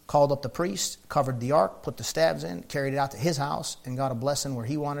 called up the priest, covered the ark, put the staves in, carried it out to his house, and got a blessing where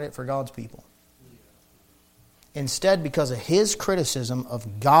he wanted it for God's people. Instead, because of his criticism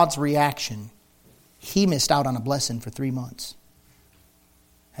of God's reaction, he missed out on a blessing for 3 months.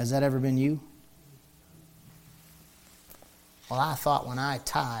 Has that ever been you? Well, I thought when I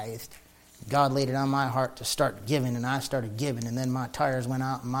tithed, God laid it on my heart to start giving, and I started giving, and then my tires went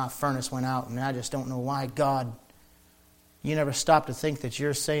out and my furnace went out, and I just don't know why God... You never stop to think that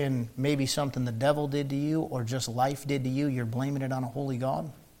you're saying maybe something the devil did to you or just life did to you, you're blaming it on a holy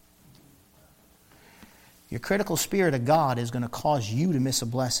God? Your critical spirit of God is going to cause you to miss a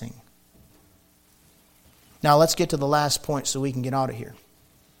blessing. Now let's get to the last point so we can get out of here.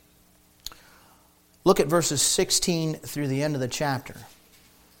 Look at verses 16 through the end of the chapter.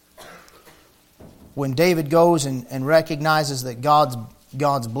 When David goes and recognizes that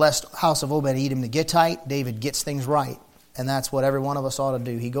God's blessed house of Obed-Edom the Gittite, David gets things right. And that's what every one of us ought to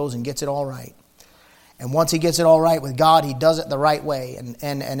do. He goes and gets it all right. And once he gets it all right with God, he does it the right way.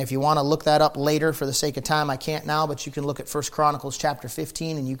 And if you want to look that up later for the sake of time, I can't now, but you can look at 1 Chronicles chapter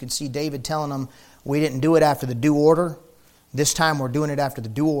 15 and you can see David telling them, we didn't do it after the due order. This time we're doing it after the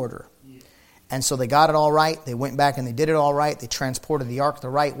due order. Yeah. And so they got it all right. They went back and they did it all right. They transported the ark the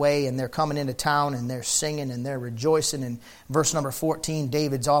right way, and they're coming into town and they're singing and they're rejoicing. In verse number 14,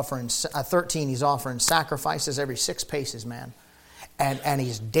 David's offering, 13, he's offering sacrifices every 6 paces, man. And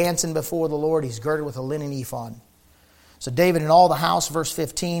he's dancing before the Lord. He's girded with a linen ephod. So David and all the house, verse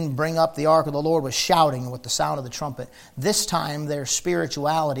 15, bring up the ark of the Lord with shouting and with the sound of the trumpet. This time their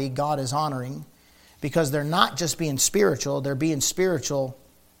spirituality God is honoring, because they're not just being spiritual, they're being spiritual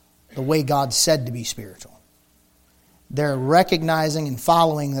the way God said to be spiritual. They're recognizing and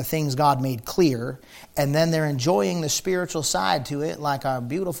following the things God made clear, and then they're enjoying the spiritual side to it, like a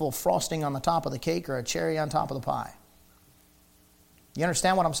beautiful frosting on the top of the cake or a cherry on top of the pie. You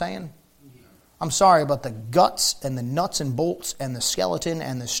understand what I'm saying? I'm sorry, but the guts and the nuts and bolts and the skeleton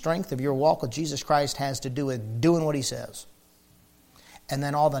and the strength of your walk with Jesus Christ has to do with doing what He says. And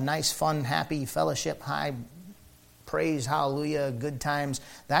then all the nice, fun, happy, fellowship, high praise, hallelujah, good times,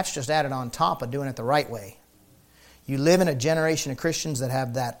 that's just added on top of doing it the right way. You live in a generation of Christians that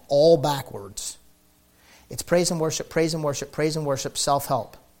have that all backwards. It's praise and worship, praise and worship, praise and worship,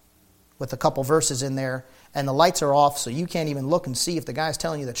 self-help, with a couple verses in there, and the lights are off, so you can't even look and see if the guy's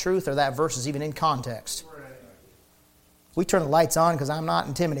telling you the truth or that verse is even in context. We turn the lights on because I'm not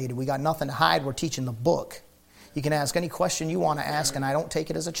intimidated. We got nothing to hide. We're teaching the book. You can ask any question you want to ask, and I don't take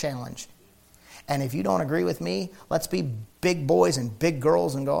it as a challenge. And if you don't agree with me, let's be big boys and big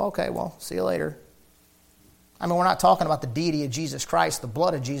girls and go, okay, well, see you later. I mean, we're not talking about the deity of Jesus Christ, the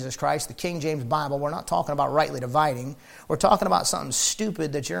blood of Jesus Christ, the King James Bible. We're not talking about rightly dividing. We're talking about something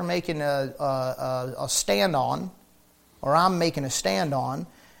stupid that you're making a stand on, or I'm making a stand on,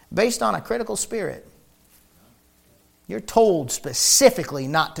 based on a critical spirit. You're told specifically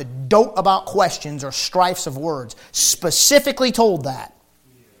not to dote about questions or strifes of words. Specifically told that.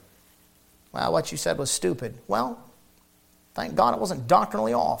 Well, what you said was stupid. Well, thank God it wasn't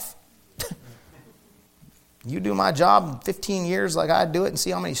doctrinally off. You do my job 15 years like I do it and see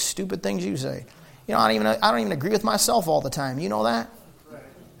how many stupid things you say. You know, I don't even agree with myself all the time. You know that?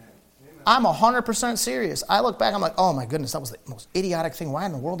 I'm 100% serious. I look back, I'm like, oh my goodness, that was the most idiotic thing. Why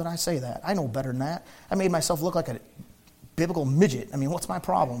in the world did I say that? I know better than that. I made myself look like a biblical midget. I mean, what's my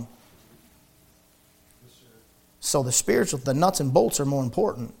problem? So the spiritual, the nuts and bolts are more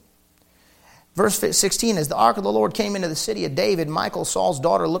important. Verse 16, as the ark of the Lord came into the city of David, Michal, Saul's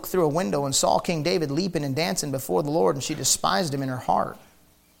daughter, looked through a window and saw King David leaping and dancing before the Lord, and she despised him in her heart.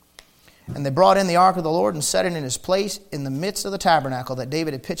 And they brought in the ark of the Lord and set it in his place in the midst of the tabernacle that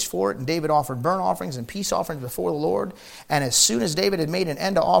David had pitched for it. And David offered burnt offerings and peace offerings before the Lord. And as soon as David had made an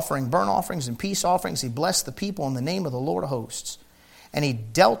end to offering burnt offerings and peace offerings, he blessed the people in the name of the Lord of hosts. And he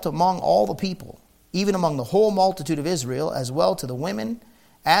dealt among all the people, even among the whole multitude of Israel, as well to the women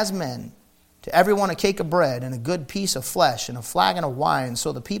as men, to everyone a cake of bread and a good piece of flesh and a flagon of wine.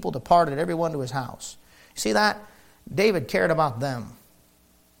 So the people departed, everyone to his house. See that? David cared about them.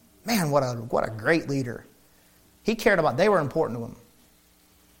 Man, what a great leader. He cared about, they were important to him.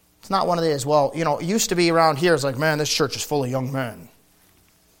 It's not one of these, well, you know, it used to be around here, it's like, man, this church is full of young men.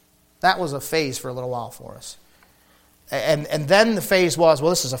 That was a phase for a little while for us. And then the phase was, well,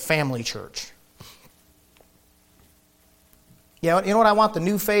 this is a family church. You know what I want the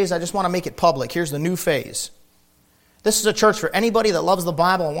new phase? I just want to make it public. Here's the new phase. This is a church for anybody that loves the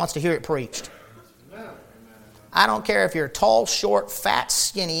Bible and wants to hear it preached. I don't care if you're tall, short, fat,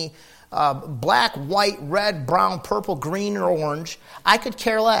 skinny, black, white, red, brown, purple, green, or orange. I could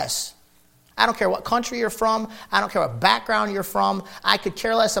care less. I don't care what country you're from. I don't care what background you're from. I could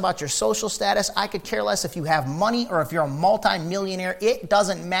care less about your social status. I could care less if you have money or if you're a multimillionaire. It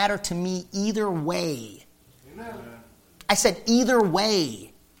doesn't matter to me either way. Amen. I said either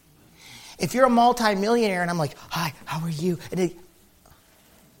way. If you're a multimillionaire and I'm like, hi, how are you?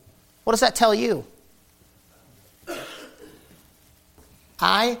 What does that tell you?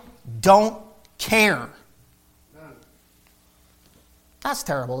 I don't care. That's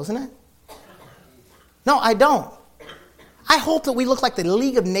terrible, isn't it? No, I don't. I hope that we look like the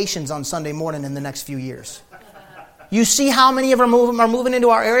League of Nations on Sunday morning in the next few years. You see how many of them are moving into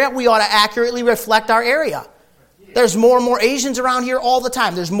our area? We ought to accurately reflect our area. There's more and more Asians around here all the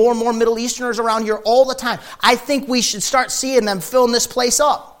time. There's more and more Middle Easterners around here all the time. I think we should start seeing them filling this place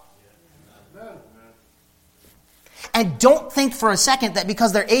up. And don't think for a second that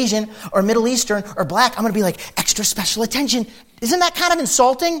because they're Asian or Middle Eastern or black, I'm going to be like extra special attention. Isn't that kind of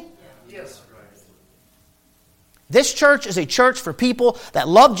insulting? Yes. This church is a church for people that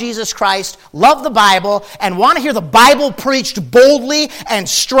love Jesus Christ, love the Bible, and want to hear the Bible preached boldly and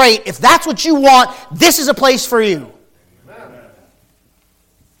straight. If that's what you want, this is a place for you. Amen.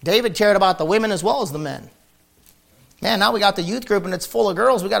 David cared about the women as well as the men. Man, now we got the youth group and it's full of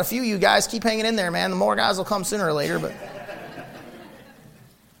girls. We got a few of you guys. Keep hanging in there, man. The more guys will come sooner or later. But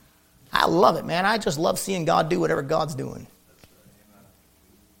I love it, man. I just love seeing God do whatever God's doing.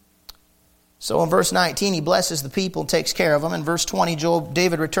 So in verse 19, he blesses the people and takes care of them. In verse 20,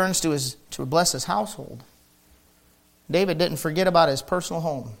 David returns to bless his household. David didn't forget about his personal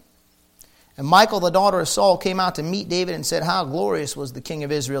home. And Michal, the daughter of Saul, came out to meet David and said, how glorious was the king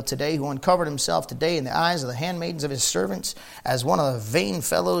of Israel today, who uncovered himself today in the eyes of the handmaidens of his servants, as one of the vain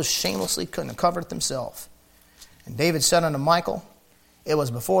fellows shamelessly couldn't have covered himself. And David said unto Michal, It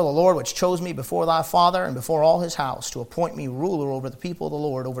was before the Lord which chose me before thy father and before all his house to appoint me ruler over the people of the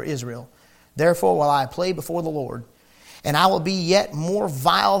Lord, over Israel. Therefore will I play before the Lord, and I will be yet more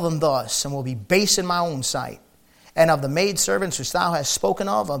vile than thus, and will be base in my own sight. And of the maidservants which thou hast spoken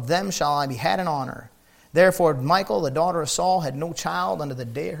of them shall I be had in honor. Therefore Michal, the daughter of Saul, had no child unto the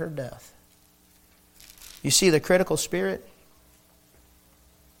day of her death. You see the critical spirit?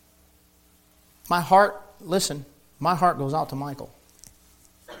 My heart goes out to Michal.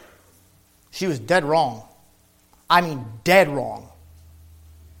 She was dead wrong. I mean, dead wrong.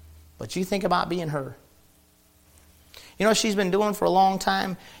 But you think about being her. You know what she's been doing for a long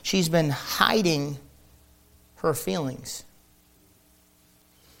time? She's been hiding her feelings.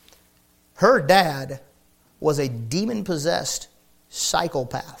 Her dad was a demon-possessed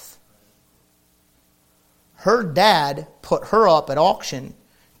psychopath. Her dad put her up at auction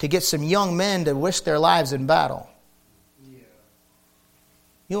to get some young men to risk their lives in battle. Yeah.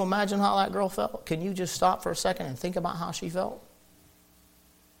 You imagine how that girl felt? Can you just stop for a second and think about how she felt?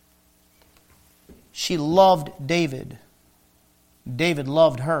 She loved David. David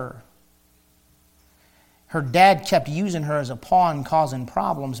loved her. Her dad kept using her as a pawn, causing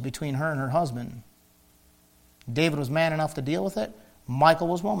problems between her and her husband. David was man enough to deal with it. Michal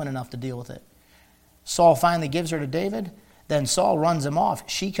was woman enough to deal with it. Saul finally gives her to David. Then Saul runs him off.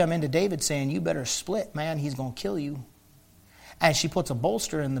 She come into David saying, You better split, man. He's going to kill you. And she puts a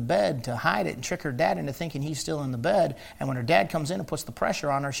bolster in the bed to hide it and trick her dad into thinking he's still in the bed. And when her dad comes in and puts the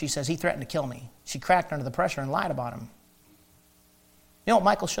pressure on her, she says, He threatened to kill me. She cracked under the pressure and lied about him. You know what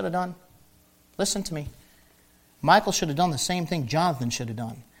Michal should have done? Listen to me. Michal should have done the same thing Jonathan should have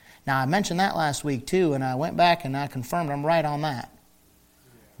done. Now, I mentioned that last week too, and I went back and I confirmed I'm right on that.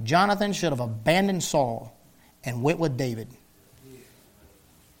 Jonathan should have abandoned Saul and went with David.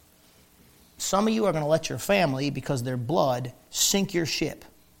 Some of you are going to let your family, because their blood, sink your ship.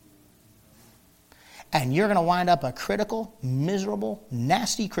 And you're going to wind up a critical, miserable,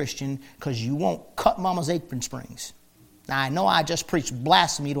 nasty Christian because you won't cut mama's apron strings. Now, I know I just preached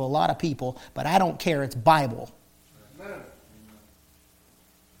blasphemy to a lot of people, but I don't care. It's Bible. Amen.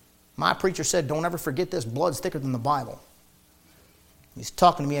 My preacher said, don't ever forget this. Blood's thicker than the Bible. He's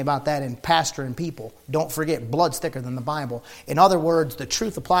talking to me about that in Pastor and People. Don't forget, blood's thicker than the Bible. In other words, the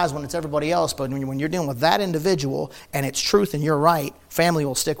truth applies when it's everybody else, but when you're dealing with that individual and it's truth and you're right, family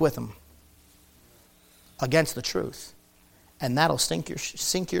will stick with them against the truth. And that'll sink your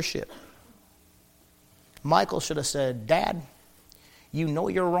ship. Michal should have said, Dad, you know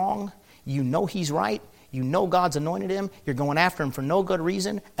you're wrong. You know he's right. You know God's anointed him. You're going after him for no good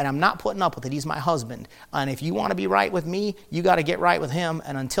reason, and I'm not putting up with it. He's my husband. And if you want to be right with me, you got to get right with him.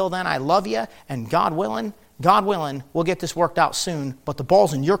 And until then, I love you, and God willing, we'll get this worked out soon. But the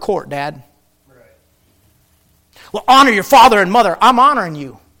ball's in your court, Dad. Right. Well, honor your father and mother. I'm honoring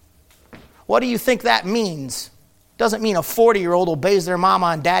you. What do you think that means? Doesn't mean a 40-year-old obeys their mama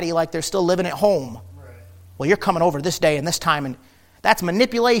and daddy like they're still living at home. Right. Well, you're coming over this day and this time, and that's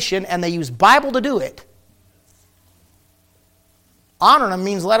manipulation, and they use Bible to do it. Honoring them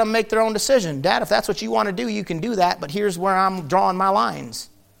means let them make their own decision. Dad, if that's what you want to do, you can do that, but here's where I'm drawing my lines.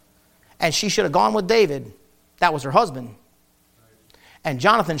 And she should have gone with David. That was her husband. And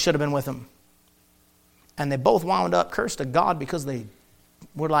Jonathan should have been with him. And they both wound up cursed to God because they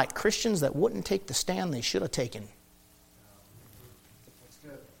were like Christians that wouldn't take the stand they should have taken.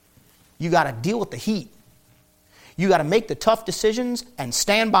 You got to deal with the heat. You got to make the tough decisions and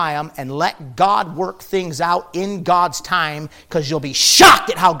stand by them and let God work things out in God's time, because you'll be shocked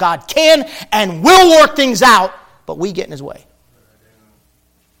at how God can and will work things out, but we get in his way.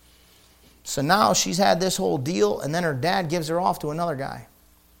 So now she's had this whole deal, and then her dad gives her off to another guy.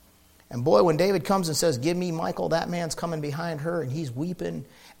 And boy, when David comes and says, Give me Michal, that man's coming behind her, and he's weeping,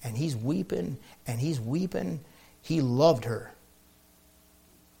 and he's weeping, and he's weeping. He loved her.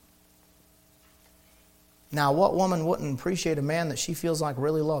 Now, what woman wouldn't appreciate a man that she feels like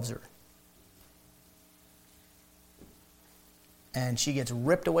really loves her? And she gets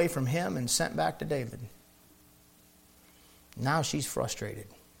ripped away from him and sent back to David. Now she's frustrated.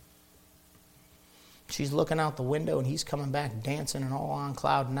 She's looking out the window and he's coming back dancing and all on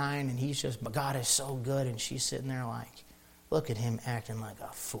cloud nine, and he's just, but God is so good, and she's sitting there like, look at him acting like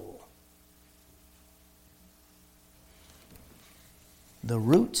a fool. The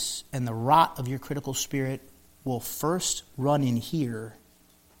roots and the rot of your critical spirit will first run in here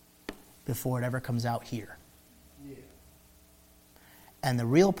before it ever comes out here. Yeah. And the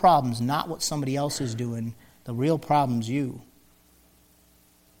real problem's not what somebody else is doing. The real problem's you.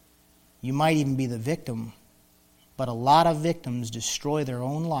 You might even be the victim, but a lot of victims destroy their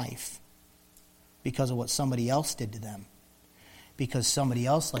own life because of what somebody else did to them. Because somebody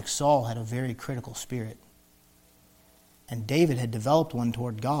else, like Saul, had a very critical spirit. And David had developed one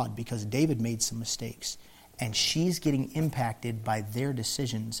toward God because David made some mistakes. And she's getting impacted by their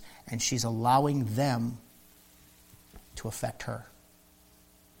decisions, and she's allowing them to affect her.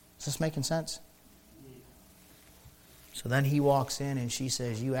 Is this making sense? So then he walks in and she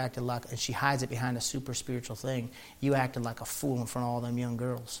says, you acted like, and she hides it behind a super spiritual thing. You acted like a fool in front of all them young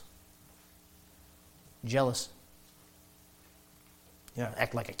girls. Jealous. You know,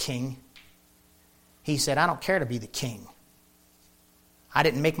 act like a king. He said, I don't care to be the king. I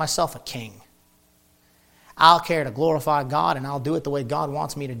didn't make myself a king. I'll care to glorify God, and I'll do it the way God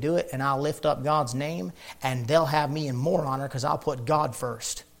wants me to do it, and I'll lift up God's name, and they'll have me in more honor because I'll put God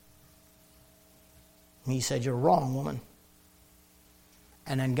first. And he said, you're wrong, woman.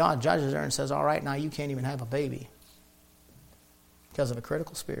 And then God judges her and says, all right, now you can't even have a baby because of a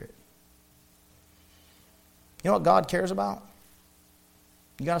critical spirit. You know what God cares about?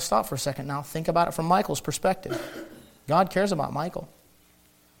 You got to stop for a second now. Think about it from Michael's perspective. God cares about Michael.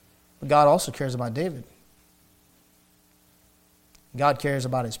 But God also cares about David. God cares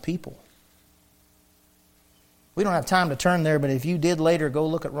about his people. We don't have time to turn there, but if you did later, go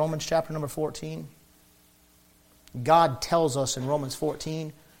look at Romans chapter number 14. God tells us in Romans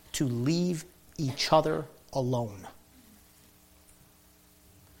 14 to leave each other alone.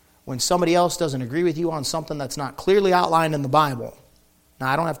 When somebody else doesn't agree with you on something that's not clearly outlined in the Bible. Now,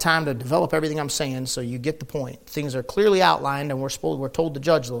 I don't have time to develop everything I'm saying, so you get the point. Things are clearly outlined, and we're told to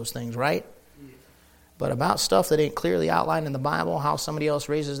judge those things, right? But about stuff that ain't clearly outlined in the Bible, how somebody else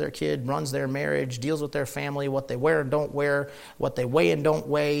raises their kid, runs their marriage, deals with their family, what they wear and don't wear, what they weigh and don't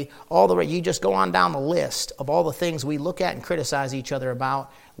weigh, you just go on down the list of all the things we look at and criticize each other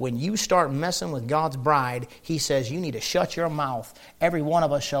about. When you start messing with God's bride, he says you need to shut your mouth. Every one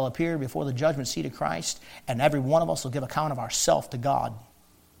of us shall appear before the judgment seat of Christ, and every one of us will give account of ourselves to God.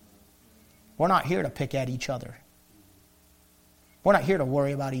 We're not here to pick at each other. We're not here to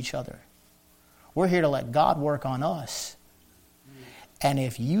worry about each other. We're here to let God work on us. And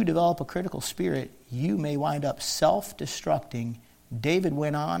if you develop a critical spirit, you may wind up self-destructing. David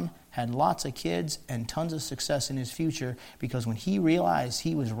went on, had lots of kids, and tons of success in his future because when he realized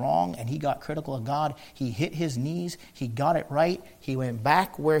he was wrong and he got critical of God, he hit his knees, he got it right, he went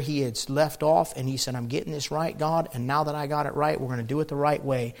back where he had left off, and he said, I'm getting this right, God, and now that I got it right, we're going to do it the right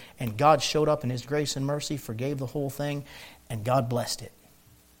way. And God showed up in his grace and mercy, forgave the whole thing, and God blessed it.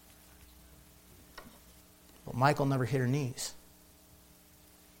 But Michael never hit her knees.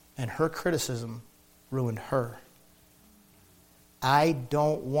 And her criticism ruined her. I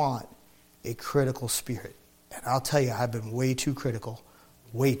don't want a critical spirit. And I'll tell you, I've been way too critical,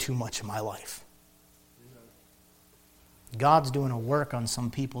 way too much in my life. God's doing a work on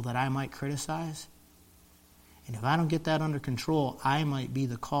some people that I might criticize. And if I don't get that under control, I might be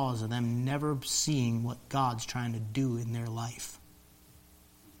the cause of them never seeing what God's trying to do in their life.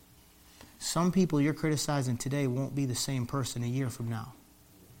 Some people you're criticizing today won't be the same person a year from now.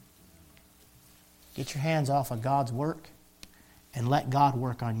 Get your hands off of God's work and let God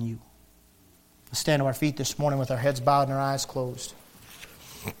work on you. Let's stand to our feet this morning with our heads bowed and our eyes closed.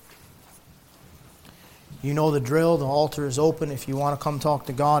 You know the drill. The altar is open. If you want to come talk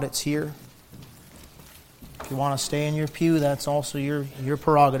to God, it's here. If you want to stay in your pew, that's also your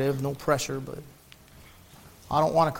prerogative. No pressure, but I don't want to